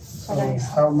para So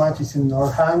eso? how much is in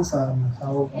our hands and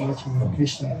how much in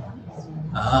Krishna?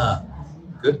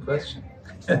 Good question.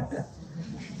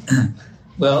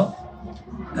 Well,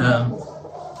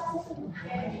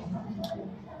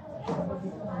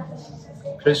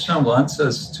 Krishna wants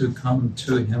us to come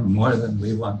to him more than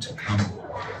we want to come to him.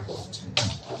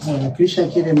 Bueno, Krishna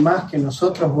quiere más que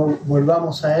nosotros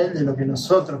volvamos a él de lo que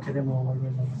nosotros queremos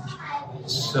volver a Krishna.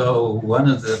 So one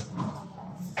of the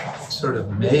sort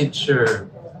of major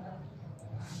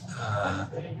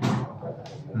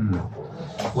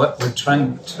what we're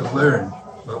trying to learn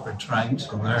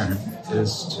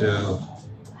is to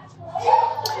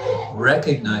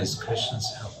recognize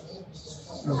Krishna's help.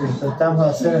 Lo que tratamos de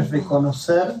hacer es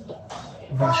reconocer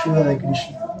la ayuda de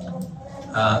Krishna.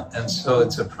 And so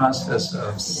it's a process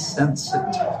of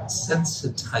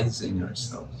sensitizing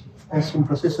ourselves. Es un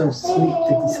proceso de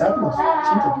sintetizarnos.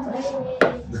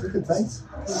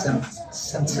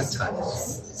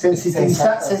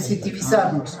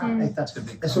 Sensitivizarnos. Ahí está.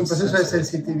 Es un proceso de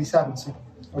sensitivizarnos, sí.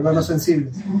 Volvernos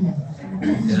sensibles.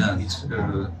 Yeah,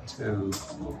 to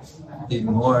be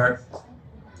more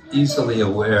easily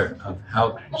aware of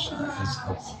how Krishna is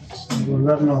helpful. Y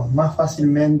volvernos más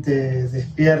fácilmente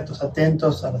despiertos,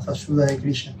 atentos a las ayudas de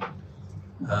Krishna.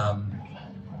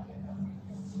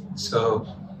 So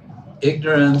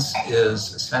ignorance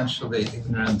is essentially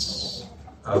ignorance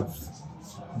of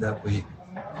that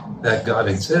God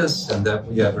exists and that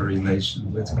we have a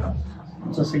relation with God.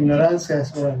 Entonces ignorancia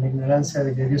es la ignorancia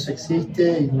de que Dios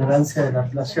existe, ignorancia de la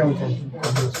relación con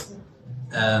Dios.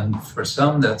 And for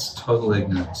some that's total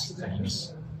ignorance.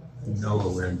 There's no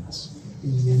awareness.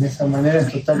 Y en esa manera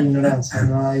es total ignorancia,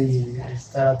 no hay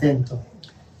estar atento.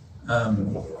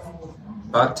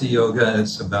 Bhakti yoga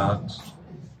is about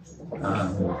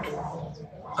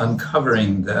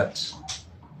uncovering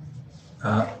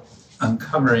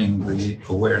the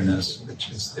awareness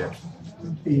which is there.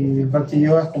 Y Bhakti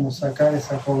Yoga es como sacar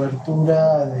esa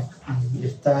cobertura y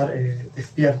estar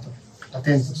despiertos,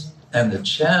 atentos. And the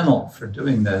channel for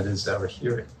doing that is our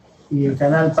hearing. Y el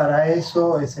canal para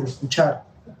eso es el escuchar.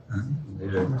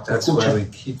 That's why we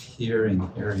keep hearing.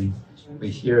 We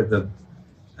hear the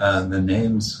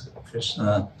names of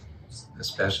Krishna,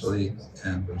 especially,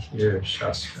 and we hear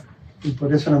Shastra. Y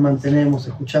por eso nos mantenemos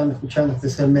escuchando,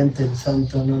 especialmente el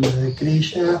santo nombre de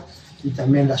Krishna y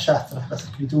también las shastras, las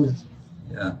escrituras.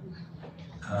 Yeah.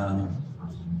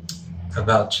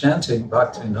 About chanting,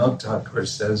 Bhaktivinoda Thakur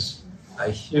says, I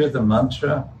hear the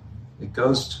mantra, it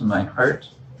goes to my heart,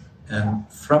 and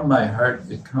from my heart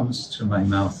it comes to my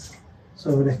mouth.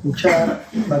 Sobre escuchar,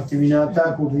 Bhaktivinoda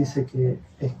Thakur dice que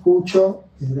escucho,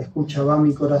 y de la escucha va a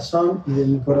mi corazón, y de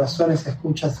mi corazón esa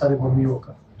escucha sale por mi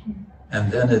boca.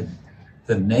 And then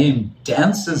the name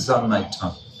dances on my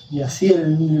tongue. Y así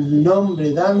el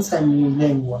nombre danza en mi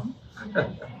lengua.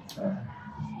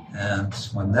 And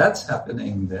when that's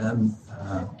happening, then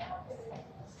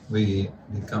we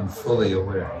become fully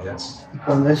aware, yes. Y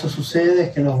cuando eso sucede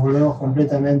es que nos volvemos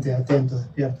completamente atentos,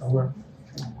 despiertos, aware.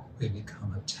 We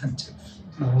become attentive.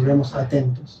 Nos volvemos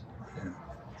atentos. Yeah.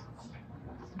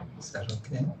 Is that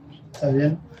okay? ¿Está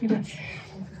bien? Gracias.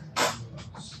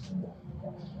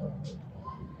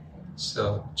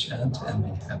 So chant and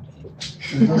be happy.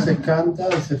 Entonces canta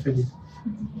y sé feliz.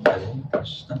 Hare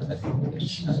Krishna,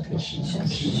 Krishna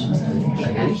Krishna,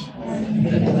 Hare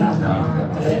Rama,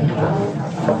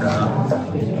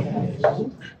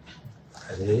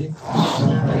 Hare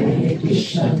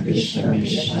Krishna, Krishna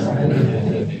Krishna,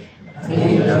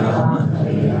 Hare Rama.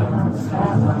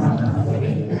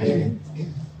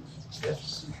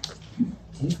 Yes.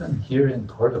 Even here in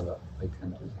Cordoba, we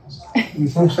can do this.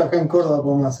 Incluso acá en Córdoba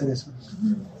podemos hacer eso.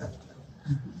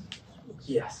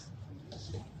 quieras.